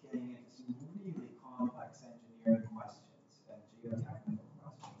was getting into some really complex engineering questions and geotechnical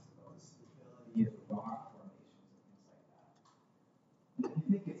questions about the stability of rock formations and things like that. And if you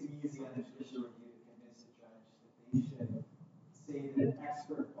think it's easy on a judicial review to convince a judge that they should say that an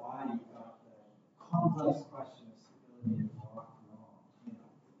expert body got the complex question of stability of rock wrong,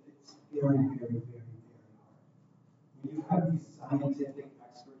 it's very, very, very, very hard. When you have these scientific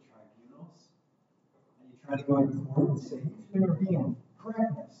expert tribunals, and you try to go to court and say, you should intervene,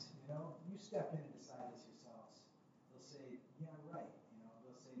 correctness, you step in and decide this yourselves. They'll say, yeah, right.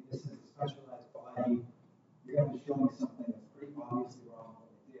 They'll say, this is a specialized body. You're going to show me something that's pretty obviously wrong with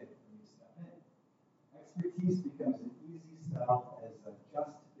what we did when you step in. Expertise becomes an easy sell as a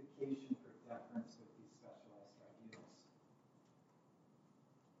justification for deference with these specialized tribunals.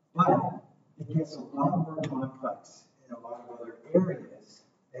 But it gets a lot more complex in a lot of other areas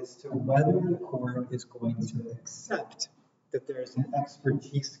as to whether the court is going to accept that there's an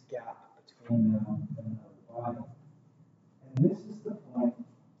expertise gap between them and another body. And this is the point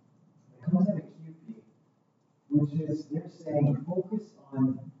that comes out of QP, which is they're saying focus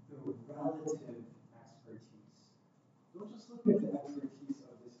on the relative expertise. Don't just look at the expertise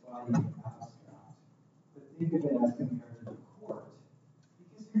of this body in abstract, but think of it as compared to the court.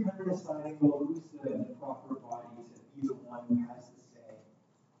 Because you're kind of deciding, well, who's the proper body to be the one who has the say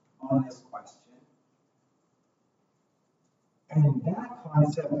on this question. And that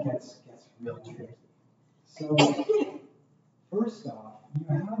concept gets real tricky. So, first off, you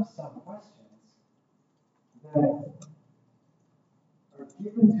have some questions that are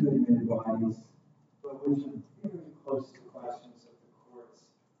given to admitted bodies, but which are very close to questions that the courts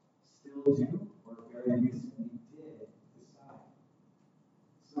still do or very recently did decide.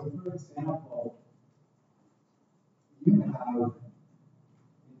 So, for example, you have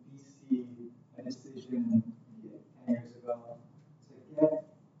in BC a decision 10 years ago to get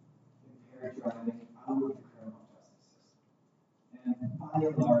impaired driving out of the criminal justice system. And by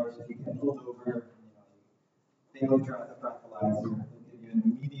and large, if you get pulled over, you fail to drive the breathalyzer, they'll give you an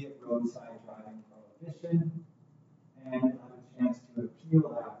immediate roadside driving prohibition, and you'll have a chance to appeal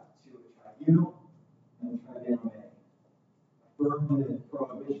that to a tribunal, and the tribunal may affirm the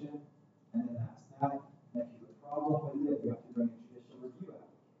prohibition, and then that's that. And if you have a problem with it, you have to bring a judicial review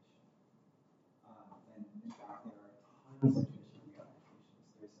application. And in fact, there are tons of judicial review applications.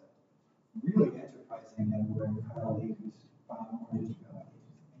 There's a really enterprising network, Kyle Lee, who's filed more judicial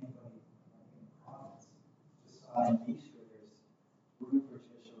applications than anybody in the province. Just saw a niche where there's room for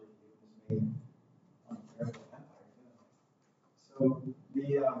judicial review was made on the terrible empire doing it. So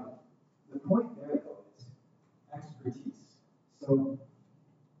the point there, though, is expertise. So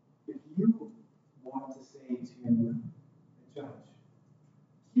if you want to say to a judge,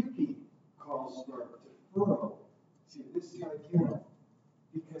 QP calls for deferral to this tribunal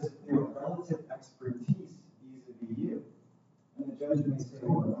because of their relative expertise vis-a-vis you. And the judge may say,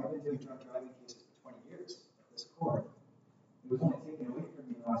 well, I've been doing drunk driving cases for 20 years at this court. It was only taken away from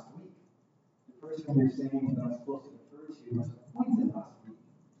me last week. The person you're saying that I'm supposed to defer to was appointed last week.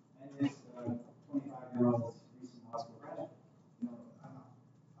 And is a 25-year-old recent law school graduate.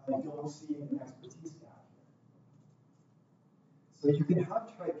 I don't see an expertise gap here. So you can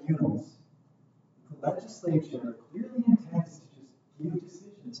have tribunals the legislature clearly intends to just give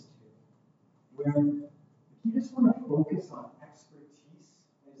decisions to, where if you just want to focus on expertise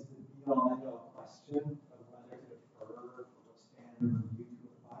as the be-all end-all question of whether to defer or what standard review to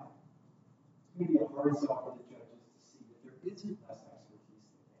apply, it's going to be a hard sell for the judges to see that there isn't less expertise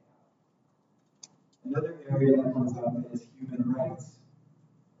that they have. Another area that comes up is human rights.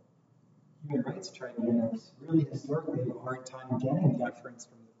 Human rights tribunals really historically have a hard time getting deference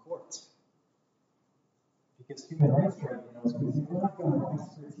from the courts. Because human rights tribunals will say, well, I've got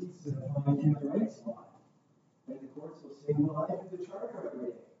expertise in applying human rights law. And the courts will say, well, I do the charter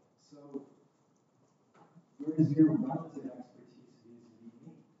every day. So where is your relative expertise vis-a-vis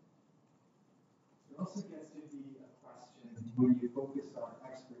me? also gets to be a question when you focus on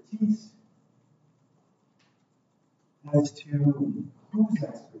expertise as to whose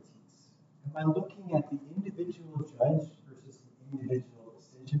expertise. Am I looking at the individual judge versus the individual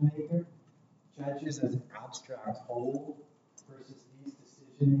decision maker? Judges as an abstract whole versus these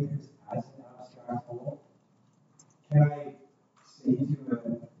decision makers as an abstract whole? Can I say to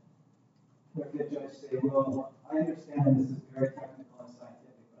a judge say, well, I understand this is very technical and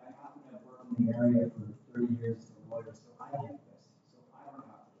scientific, but I happen to have worked in the area for 30 years as a lawyer, so I get this, so I don't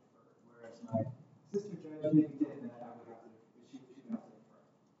have to defer. Whereas my sister judge maybe did, and I would have to, she would have to defer.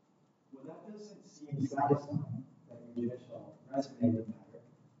 Well, that doesn't seem satisfying that your judicial resume would matter,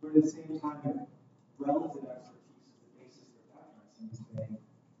 but at the same time, relative expertise is the basis for deference, and you say,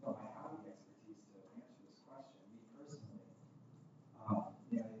 no, I have the expertise to answer this question, me personally.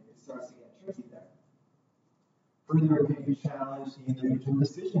 It starts to get tricky there. Further, can you challenge the individual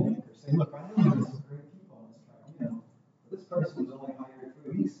decision maker? Say, look, I know there's some great people on this tribunal, but this person was only hired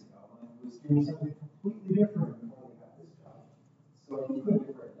 3 weeks ago and was doing something completely different before they got this job. So you could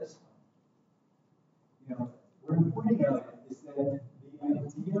defer this one. What I'm pointing out is that the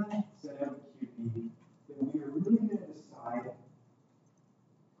idea set out in QB that we are really going to decide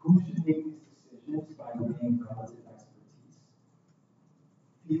who should make these decisions by weighing relative expertise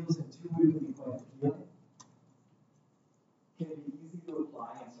feels intuitively quite appealing. Can be easy to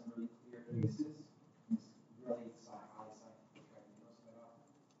apply in some really clear cases. It's really high scientific tribunals quite often.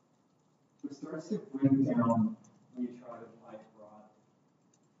 But it starts to break down when you try to apply fraud.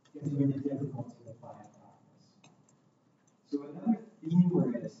 It gets really difficult to apply in practice. So another theme we're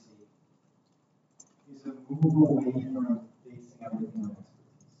going to see is a move away from basing everything on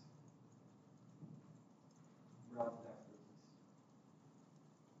expertise. Relative expertise.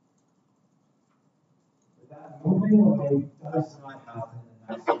 But that moving away does not happen in the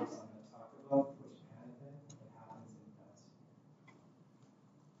next case I'm going to talk about, which management, it happens in defense.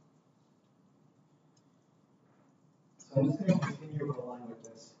 So I'm just going to continue rolling with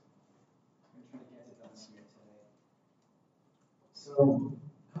this. I'm going to try to get to defense here today. So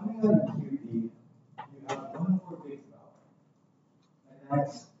coming out of QB, you have one more big development, and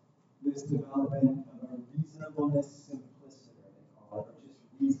that's this development of a reasonableness simpliciter, they call it, or just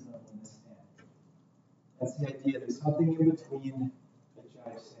reasonableness standard. That's the idea. There's something in between the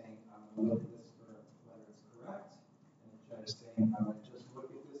judge saying, I'm going to look at this for whether it's correct, and the judge saying, I'm going to just look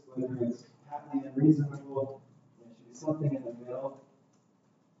at this whether it's patently unreasonable. There should be something in the middle,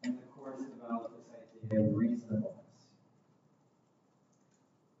 and the courts develop this idea of reasonableness.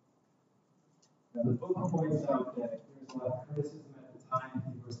 Now, the book points out that there was a lot of criticism at the time.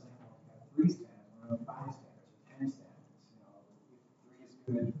 People were saying, well, we have 3 standards, we have 5 standards, or 10 standards. If 3 is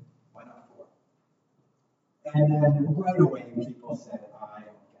good, why not 4? And then right away, people said, I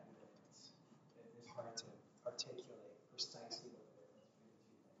don't get the difference. It's hard to articulate precisely what the difference between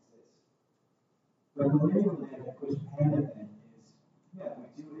the 2 things is. But the lay of the land that pushed Panda then is, yeah, we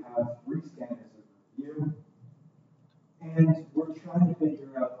do have 3 standards of review, and we're trying to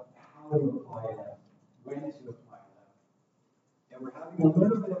figure out how to apply them, when to apply them. And we're having a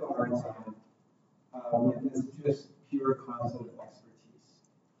little bit of a hard time with this just pure concept of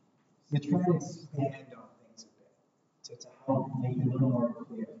expertise. So try to expand on things a bit to help make it a little more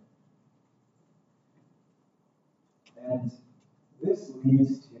clear. And this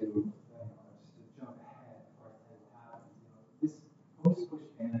leads to, just to jump ahead before I tell you what happens, this post-push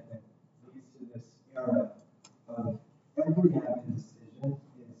Panda thing leads to this era of every admin decision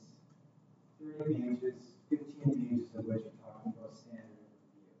is 30 pages, 15 pages of which are talking about standard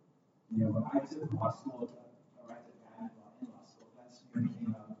review. When I took law school, or I took admin law in law school, that smear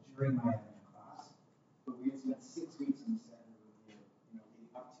came out during my admin class, but we had spent 6 weeks in standard review, leading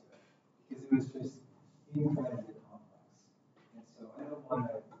up to it, because it was just incredibly complex. And so I don't want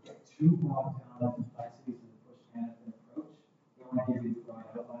to get too bogged down on the complexities of the push management approach. I want to give you broad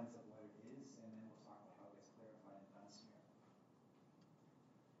outlines of what it is, and then we'll talk about how it gets clarified and done smear.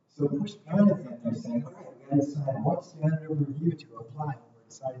 So push Panda then, they're saying, all right, we got to decide what standard of review to apply when we're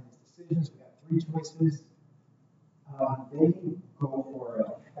deciding these decisions. We got 3 choices. They go for a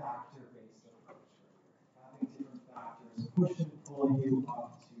factor-based approach, having different factors push and pull you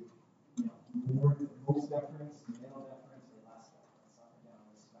up to, more most deference, male deference, or less deference, up and down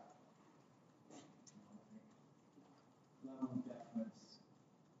the spectrum. Level of deference.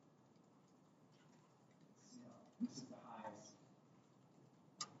 This is the highest.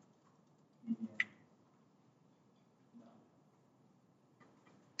 Medium.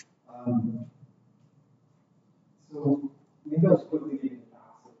 No. So maybe I'll just quickly give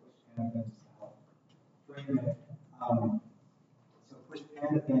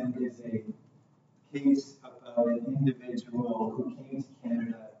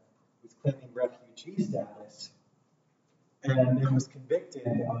and then was convicted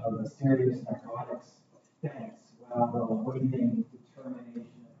of a serious narcotics offense while awaiting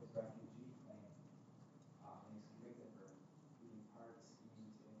determination of his refugee claim. He was convicted for being part of a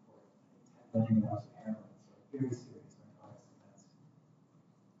scheme to import 10 million of heroin, so a very serious narcotics offense.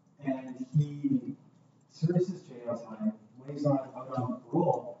 And he serves his jail time, when he's out on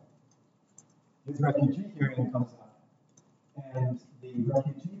parole, his refugee hearing comes up, and the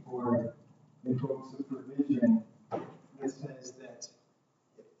refugee board invokes a provision that says that,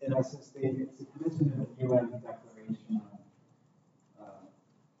 in essence, it's a provision of the UN Declaration on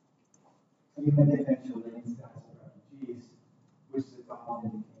Human Defense Relating Status of Refugees, which is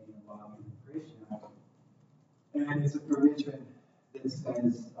adopted in the Canadian Law and Immigration Act. And it's a provision that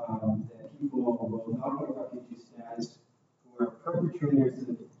says that people will not get refugee status who are perpetrators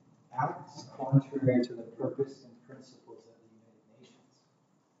of acts contrary to the purpose and principles of the United Nations.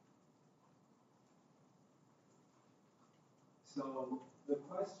 So the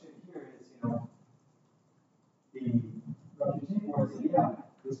question here is, the refugee board said, yeah,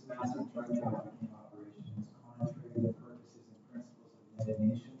 this massive drug trafficking operation is contrary to the purposes and principles of the United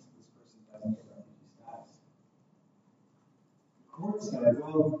Nations. This person doesn't get refugee status. The court said,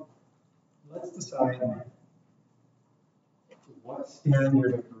 well, let's decide what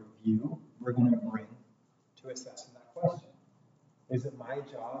standard of review we're going to bring to assessing that question. Is it my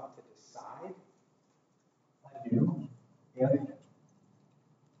job to decide anew if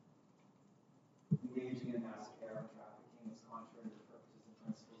engaging in massive heroin trafficking is contrary to the purposes and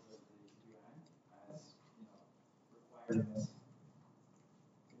principles of the UN as required in this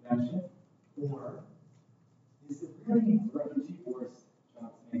convention? Or is it really the refugee board's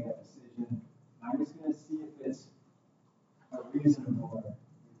job to make that decision? I'm just going to see if it's a reasonable or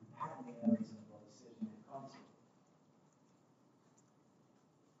patently unreasonable decision to come to.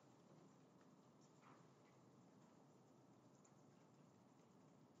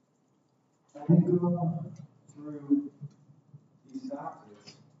 And they go through these factors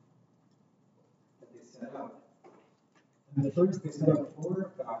that they set out. And the first, they set out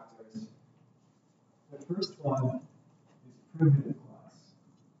 4 factors. The first one is primitive class.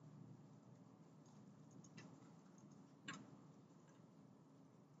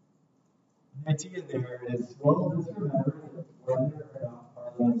 The idea there is, well, let's remember that whether or not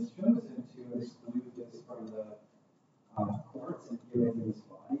Parliament is chosen to exclude this from the courts and give it to this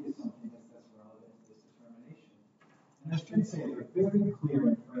body is something that's relevant to this determination. And I should say they're very clear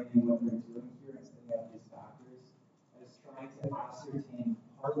in framing what they're doing here and setting out these factors as trying to ascertain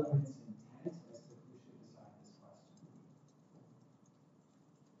Parliament's intent as to who should decide this question.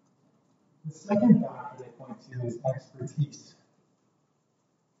 The second factor they point to is expertise.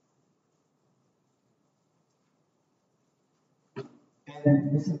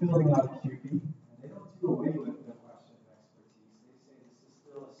 And this is building on QB, and they don't do away with the question of expertise. They say this is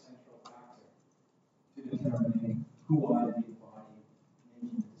still a central factor to determining who ought to be the body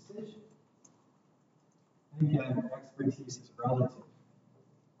making the decision. And again, expertise is relative.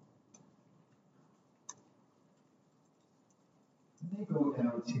 And they go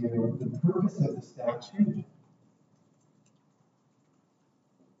down to the purpose of the statute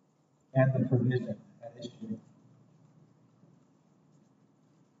and the provision at issue.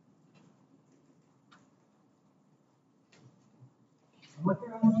 What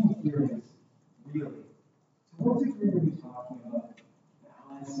they're asking here is, really, to what degree are we talking about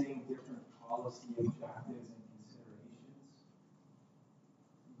balancing different policy objectives and considerations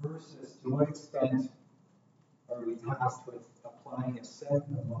versus to what extent are we tasked with applying a set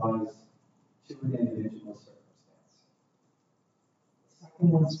of laws to an individual circumstance? The second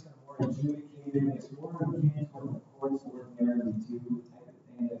one's more adjudicated, it's more akin to what the courts ordinarily do, the type of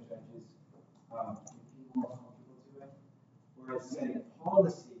thing that judges feel more comfortable to it. Whereas setting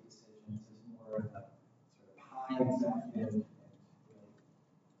policy decisions is more of a sort of high executive and really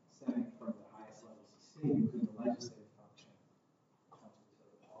stemming from the highest levels of state, including the legislative function, comes to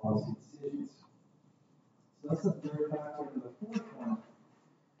sort of policy decisions. So that's the third factor. And the fourth one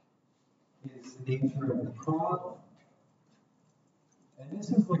is the nature of the problem. And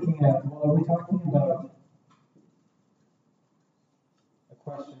this is looking at, well, are we talking about a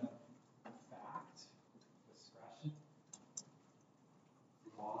question of fact, discretion,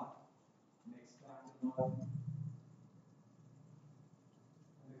 law, mixed fact and law?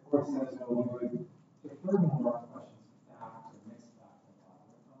 And the court says, well, we would defer more on questions of fact or mixed fact and law.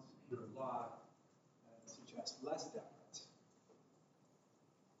 When it comes to pure law, that suggests less deference.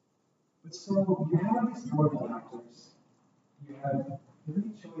 But so you have these 4 factors. You have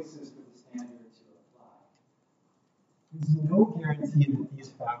 3 choices for the standard to apply. There's no guarantee that these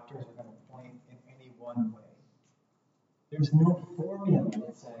factors are going to point in any one way. There's no formula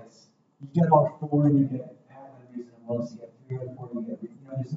that says you get all four and you get half unreasonable. You get three out of four, you get, there's